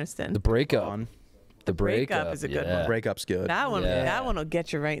Jennifer Aniston. The Breakup. Fun. The Breakup is a good yeah. one. Breakup's good. That one. Yeah. That one will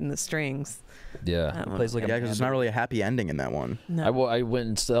get you right in the strings. Yeah. That one. Plays like Yeah, a because it's not really a happy ending in that one. No. I went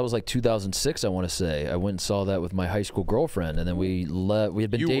and that was like 2006, I want to say. I went and saw that with my high school girlfriend, and then we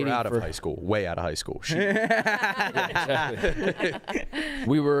had been You dating were out for, of high school, way out of high school. She,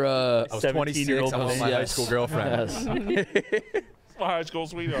 we were I was 26. I was my high Yes. school girlfriend. Yes. My high school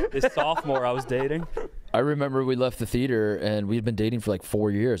sweetheart. This sophomore I was dating. I remember we left the theater and we'd been dating for like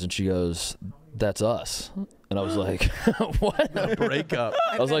 4 years, and she goes, "That's us," and I was like, "What?" Breakup.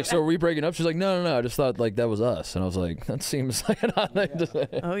 I was like, "So are we breaking up?" She's like, "No. I just thought like that was us," and I was like, "That seems like an odd thing to say."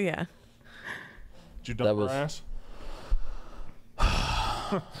 Oh yeah. Did you dump That her was- ass?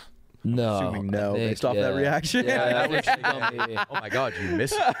 No, Assuming no, I think, based off that reaction. Yeah, I think she dumped me. Oh my God, you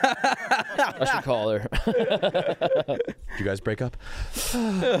missed it. I should call her. Did you guys break up?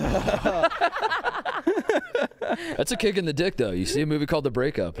 That's a kick in the dick, though. You see a movie called The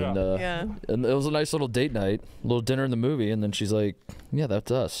Breakup, and Yeah. and it was a nice little date night, a little dinner in the movie, and then she's like, "Yeah, that's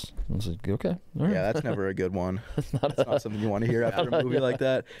us." I was like, "Okay, all right." Yeah, that's never a good one. It's not something you want to hear after a movie like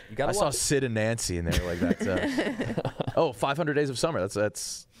that. I saw Sid and Nancy, and they were like, "That's oh, 500 Days of Summer." That's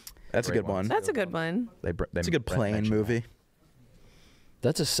That's a great good one. That's a good one. they It's a good plane movie.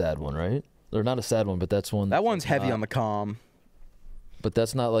 That's a sad one, right? Or not a sad one, but that's one. That one's heavy not- on the calm. But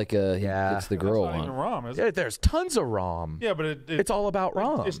that's not like a Yeah. It's the That's girl not even one. rom, is it? Yeah, there's tons of rom. Yeah, but It's all about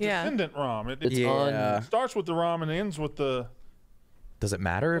rom. It's Yeah. descendant rom. It It's Yeah. starts with the rom and ends with the. Does it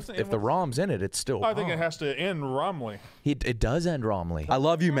matter if the rom's in it? It's still. I think it rom. has to end romly. It does end romly. I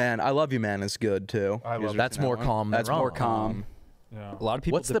Love You Man. I Love You Man is good too. I love That's That more one? calm than That's rom. more calm. Yeah. A lot of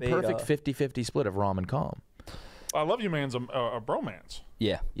people What's the debate, perfect 50-50 split of rom and calm? I Love You Man's a bromance.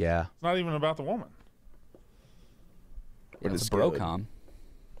 Yeah. Yeah. It's not even about the woman. But It's it's a bro good. com.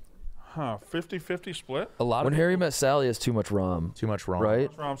 Huh? 50-50 split. A lot When of Harry Met Sally has too much rom, Too much rom. right?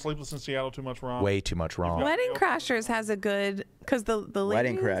 Too much rom. Sleepless in Seattle. Too much rom. Way too much rom. Wedding Crashers has a good because the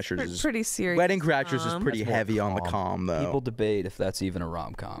Wedding lady Crashers is is pretty serious. Wedding Crashers is pretty That's more heavy on the calm. calm though. people debate if that's even a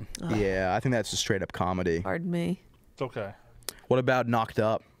rom com. Yeah, I think that's a straight up comedy. Pardon me. It's okay. What about Knocked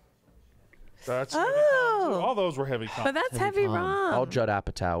Up? That's Oh. heavy com, too. All those were heavy com. But that's heavy calm. rom. All Judd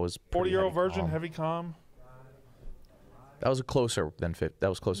Apatow was. pretty 40-year-old heavy virgin, calm. heavy com. That was closer than That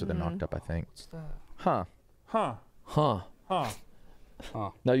was closer than Knocked Up, I think. Huh. Huh? Huh?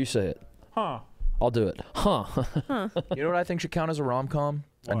 Huh? Now you say it. Huh? I'll do it. Huh. You know what I think should count as a rom-com?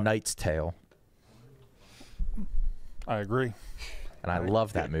 A Knight's Tale. I agree. And I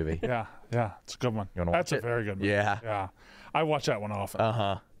love that movie. Yeah, it's a good one. You wanna That's watch a it? very good movie. Yeah. I watch that one often.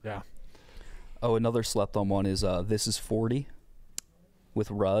 Uh-huh. Yeah. Oh, another slept-on one is This Is 40 with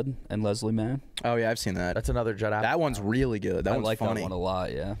Rudd and Leslie Mann. Oh yeah, I've seen that. That's another Judd Apatow. That one's really good. That I one's like funny. that one a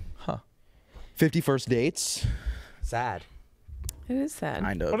lot, yeah. 50 First Dates. Sad. It is sad.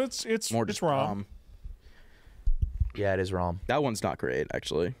 Kind of. But it's more just rom. Yeah, it is rom. That one's not great,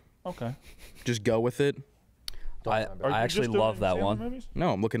 actually. Okay. Just go with it. I Are you actually just doing love that Sandler one. movies?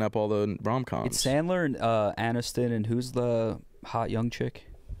 No, I'm looking up all the rom-coms. It's Sandler and Aniston, and who's the hot young chick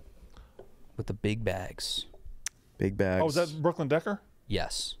with the big bags? Big Bags. Oh, is that Brooklyn Decker?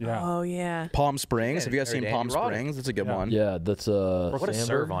 Yes. Yeah. Oh yeah. Palm Springs. Yeah, Have you guys seen married Palm Andy Roddick. Springs? That's a good Yeah. one. Yeah, that's What a Sandberg?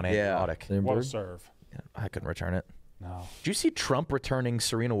 serve on Andy Yeah. Roddick. What a Sandberg? serve. I couldn't return it. No. Did you see Trump returning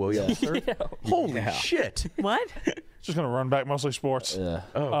Serena Williams? Holy shit. What? Just gonna run back mostly sports. Yeah.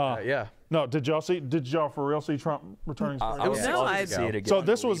 Oh, yeah. No, did y'all for real see Trump returning? I was No, excited I- to see it again. So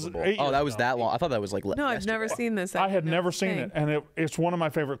this was 8 Oh, years that was ago. that long. I thought that was like. No, I've never seen this. I had know never this seen thing. it, and it's one of my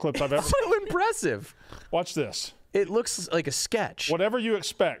favorite clips I've ever. So impressive. Watch this. It looks like a sketch. Whatever you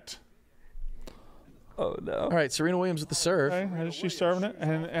expect. Oh no. All right, Serena Williams with the serve. Okay, and she's serving it,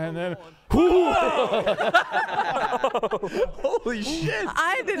 and then Holy shit.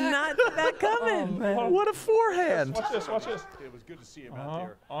 I did not see that coming. What a forehand. watch this. It was good to see him out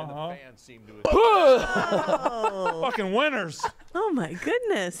there, and the fans seemed to. Fucking winners. Oh my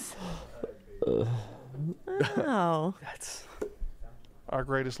goodness. Oh. Our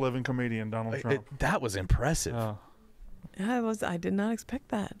greatest living comedian, Donald Trump. That was impressive. I did not expect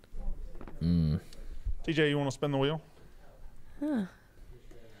that. TJ, you want to spin the wheel? I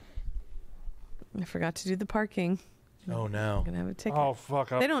forgot to do the parking. Oh, no. I'm gonna have a ticket. Oh fuck!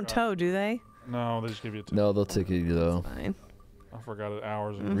 They don't tow, do they? No, they just give you a ticket. No, they'll take you though. Fine. I forgot it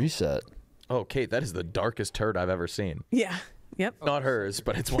hours ago. Reset. Oh, Kate, that is the darkest turd I've ever seen. Yeah. Yep. Not hers,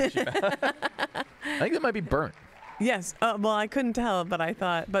 but it's one she I think that might be burnt. Yes. Well, I couldn't tell, but I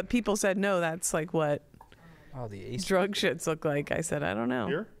thought. But people said no. That's like what Oh, the AC. drug shits look like. I said I don't know.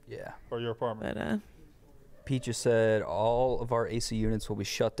 Here Yeah. or your apartment? But Pete just said all of our AC units will be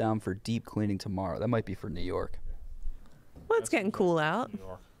shut down for deep cleaning tomorrow. That might be for New York. well, it's getting cool out. New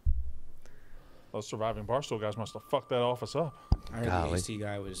York. Those surviving Barstool guys must have fucked that office up. I heard Golly. the AC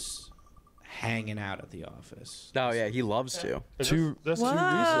guy was hanging out at the office. Oh yeah, he loves to. Is Two- this Whoa.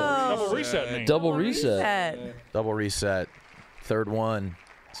 double reset mean? Double reset. Double reset. Third one.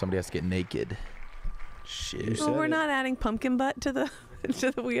 Somebody has to get naked. Shit. Well, we're not adding pumpkin butt to the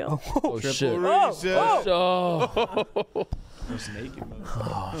to the wheel. Oh shit. reset. Oh. Those naked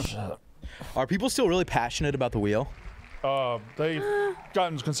Oh shit. Are people still really passionate about the wheel? They've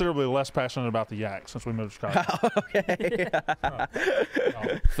gotten considerably less passionate about the yak since we moved to Chicago.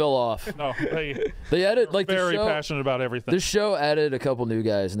 Fell off. No, They added like very the show. passionate about everything. This show added a couple new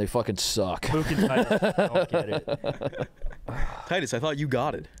guys and they fucking suck. Mookie Titus, don't get it. Titus, I thought you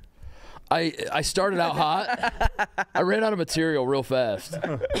got it. I started out hot. I ran out of material real fast.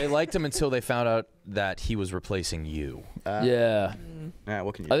 They liked him until they found out that he was replacing you. Yeah. Yeah,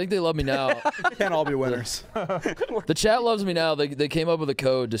 what can you I do? think they love me now. Can't all be winners. The chat loves me now. They came up with a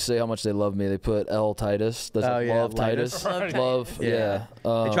code to say how much they love me. They put L Titus. Does Oh, it yeah, love Titus. Titus? Love Love. Yeah.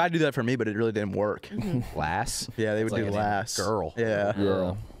 Yeah. They tried to do that for me, but it really didn't work. Lass. Yeah, they would It's do like a last. girl. Yeah.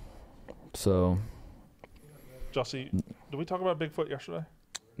 Yeah. So Jossie, did we talk about Bigfoot yesterday?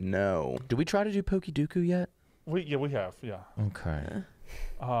 No. Did we try to do Pokey Dooku yet? We have. Yeah. Okay.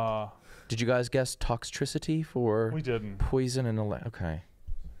 Did you guys guess toxicity for We didn't. poison and okay.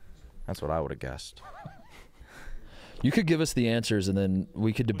 That's what I would have guessed. you could give us the answers and then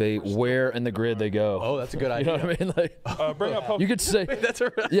we could debate where in the grid they go. Oh, that's a good You idea. know what I mean? Like Bring up you could say That's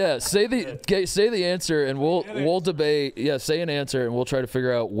a yeah. Say the answer and we'll debate. Yeah. Say an answer and we'll try to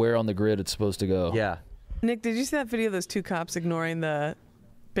figure out where on the grid it's supposed to go. Yeah. Nick, did you see that video of those two cops ignoring the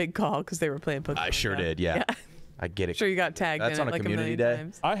big call because they were playing Pokemon? I sure Go? did. Yeah. I get it. Sure, you got tagged That's in on it a like community a day? million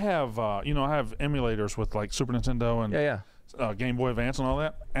times. I have, I have emulators with like Super Nintendo and Yeah. Game Boy Advance and all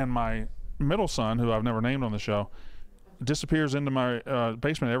that. And my middle son, who I've never named on the show, disappears into my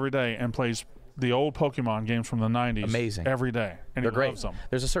basement every day and plays the old Pokemon games from the 90s. Amazing. Every day. And They're he great. loves them.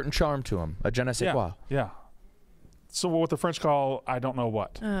 There's a certain charm to them. A je ne sais Yeah. quoi. Yeah. So what the French call, I don't know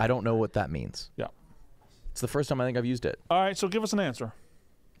what. I don't know what that means. Yeah. It's the first time I think I've used it. All right, so give us an answer.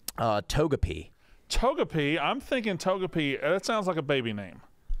 Togepi. Togepi, I'm thinking Togepi, that sounds like a baby name.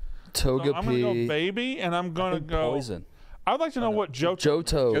 So I'm going to go Togepi. baby, and I'm going to go. Poison. I'd like to know what Johto.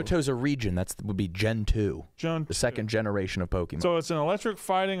 Johto's a region. Would be Gen 2. The second generation of Pokemon. So it's an electric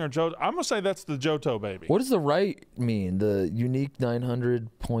fighting or Johto. I'm gonna say that's the Johto baby. What does the right mean? The unique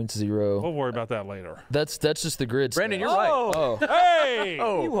 900.0. We'll worry about that later. That's just the grid. Brandon, stat. you're right. Oh. Hey!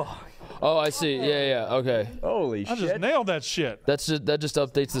 Oh, I see. Yeah. Okay. Holy I just nailed that shit. That just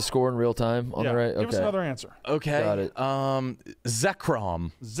updates the score in real time on the right. Give us Okay. another answer. Okay. Got it.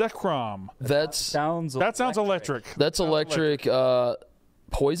 Zekrom. Zekrom. That sounds electric. That's electric.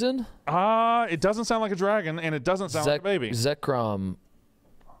 Poison. It doesn't sound like a dragon, and it doesn't sound like a baby. Zekrom.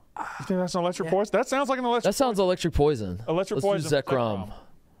 You think that's an electric poison? That sounds like an electric. That sounds electric poison. Electric Let's poison. do Zekrom.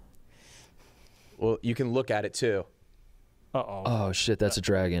 Well, you can look at it too. Uh-oh. Oh shit, that's a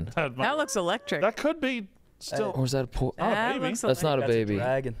dragon. That looks electric. That could be still. Or is that a Not a That baby. looks That's not a That's a baby.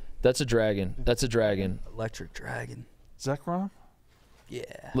 dragon. That's a dragon. That's a dragon. Electric dragon. Zekrom? Yeah.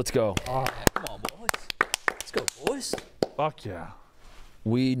 Let's go. Come on, boys. Let's go, boys. Fuck yeah.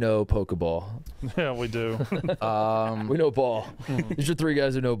 We know Pokeball. Yeah, we do. We know ball. These are three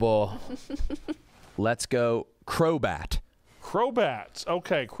guys who know ball. Let's go Crobat. Crobat.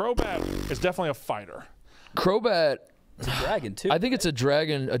 Okay, Crobat is definitely a fighter. Crobat. It's a dragon, too. I think it's a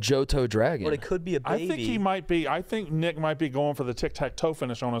dragon, a Johto dragon. But it could be a baby. I think he might be. I think Nick might be going for the tic-tac-toe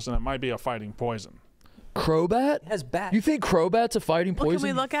finish on us, and it might be a fighting poison. Crobat? It has bats. You think Crobat's a fighting Well, can poison?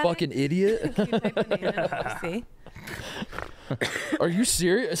 we look you at it? fucking idiot. Can you type the name in and let me see? Are you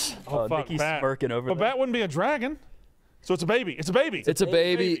serious? Oh, fuck, Nikki's bat. smirking over But there. bat wouldn't be a dragon. So it's a baby. It's a baby. It's a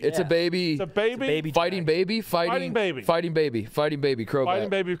baby. It's a baby. It's a baby. baby Fighting baby. Fighting baby. Fighting baby. Fighting baby. Crobat. Fighting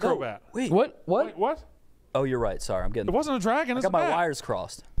baby Crobat. Wait. What? Wait, what? Oh, you're right. Sorry, I'm getting. It wasn't a dragon. I It's a got my bat. wires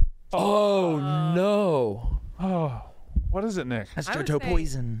crossed. Oh no. Oh, what is it, Nick? That's I would Johto say-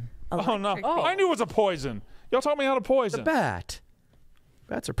 poison. Oh no! Electric I knew it was a poison. Y'all taught me how to poison. The bat.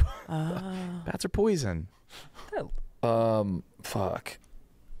 Bats are bats are poison. Fuck.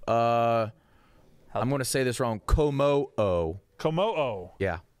 I'm going to say this wrong. Komo-o. Komodo.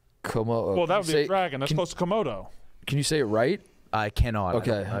 Yeah. Komodo. Well, that would be a dragon. That's close to Komodo. Can you say it right? I cannot.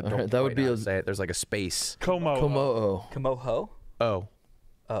 Okay, I don't all right, that would quite be know how a- to say it. There's like a space. Komodo. Komodo. Komoho? Oh.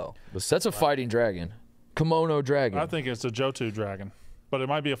 Oh. That's a fighting dragon. Kimono dragon. I think it's a Johto dragon, but it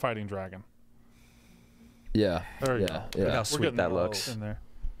might be a fighting dragon. Yeah. There you Yeah. go. Look how Yeah. sweet that looks. In there.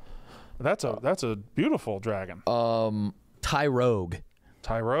 That's a beautiful dragon. Tyrogue.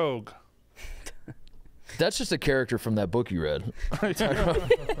 Tyrogue. That's just a character from that book you read.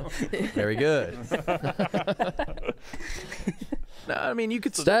 Very good. No, I mean, you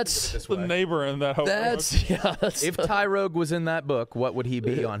could. That's this The way. neighbor in that whole. that's yeah. That's, If Tyrogue was in that book, what would he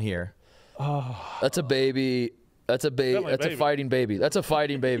be on here? that's a baby. That's a baby. Definitely a That's a baby. fighting baby. That's a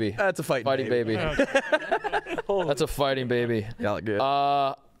fighting baby. That's a Fighting baby. That's a fighting baby. Yeah, good.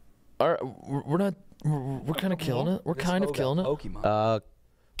 All right, we're not. We're kind of killing it. We're kind of killing it. Pokemon.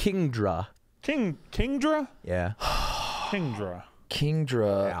 Kingdra. Kingdra. Yeah. Kingdra.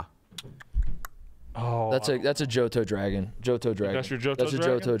 Kingdra. Yeah. Oh, That's a Johto dragon. Johto dragon. That's your Johto That's a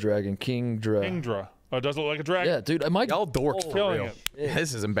dragon? Johto dragon. Kingdra. Kingdra. Oh, it does look like a dragon. Yeah, dude. Am I? Y'all dorks for Killing real. it.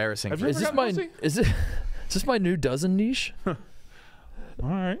 This is embarrassing. Have for you Is ever this gotten my? pussy? Is this my new dozen niche? All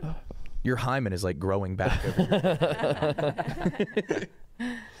right. Your hymen is like growing back. Over here.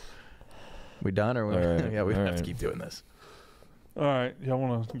 We done or we? All right, Yeah, we all have to right. keep doing this. All right. Y'all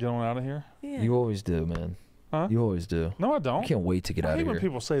want to get on out of here? Yeah. You always do, man. Huh? You always do. No, I I don't. can't wait to get I out hate of when here.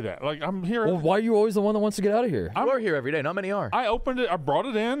 people say that. Like I'm here. Well, why are you always the one that wants to get out of here? You are here every day. Not many are. I opened it. I brought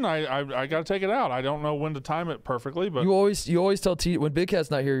it in. I got to take it out. I don't know when to time it perfectly, but You always tell T when Big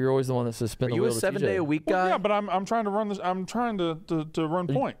Cat's not here. You're always the one that says spin Are the you wheel a to 7 TJ. day a week well, guy? yeah. But I'm trying to run this. I'm trying to run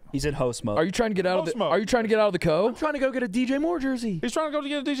point. He's in host mode. Are you trying to get out of Post the? mode. Are you trying to get out of the co? I'm trying to go get a DJ Moore jersey. He's trying to go to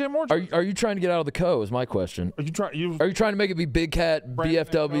get a DJ Moore. Are you trying to get out of the co? Is my question. Are you trying? You Are you trying to make it be Big Cat, Brandon and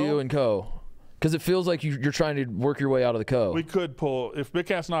BFW, Co? and co? Because it feels like you're trying to work your way out of the co. we could pull if Big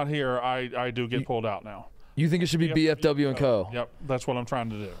Cat's not here. I do get pulled out now. You think it should be BFW and co? Yep, that's what I'm trying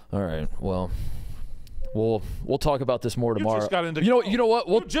to do. All right. Well, we'll talk about this more tomorrow. just got into you know co. you know what?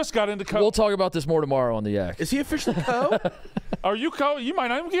 We'll You just got into co. we'll talk about this more tomorrow on the Yak. Is he officially co? Are you co? You might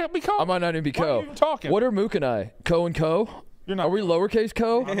not even be co. I might not even be Why are co. you even talking? What are Mook and I? Co and co? You're not. Are we lowercase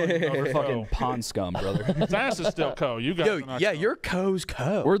co? We're fucking pond scum, brother. His ass is still co. You guys. Yo, are not yeah, co. you're co's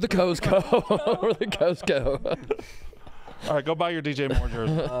co. We're the co's co. We're the co's co. All right, go buy your DJ Moore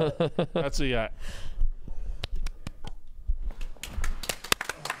jersey. That's the yak.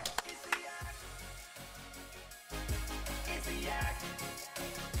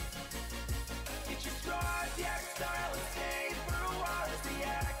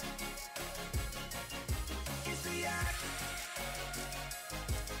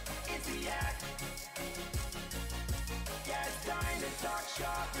 Yeah.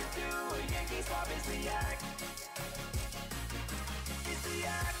 job to do. A Yankee swap is the act. It's the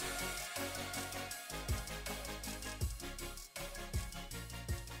act.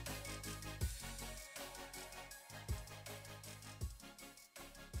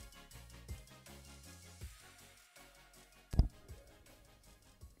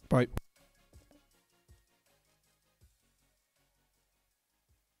 Bye.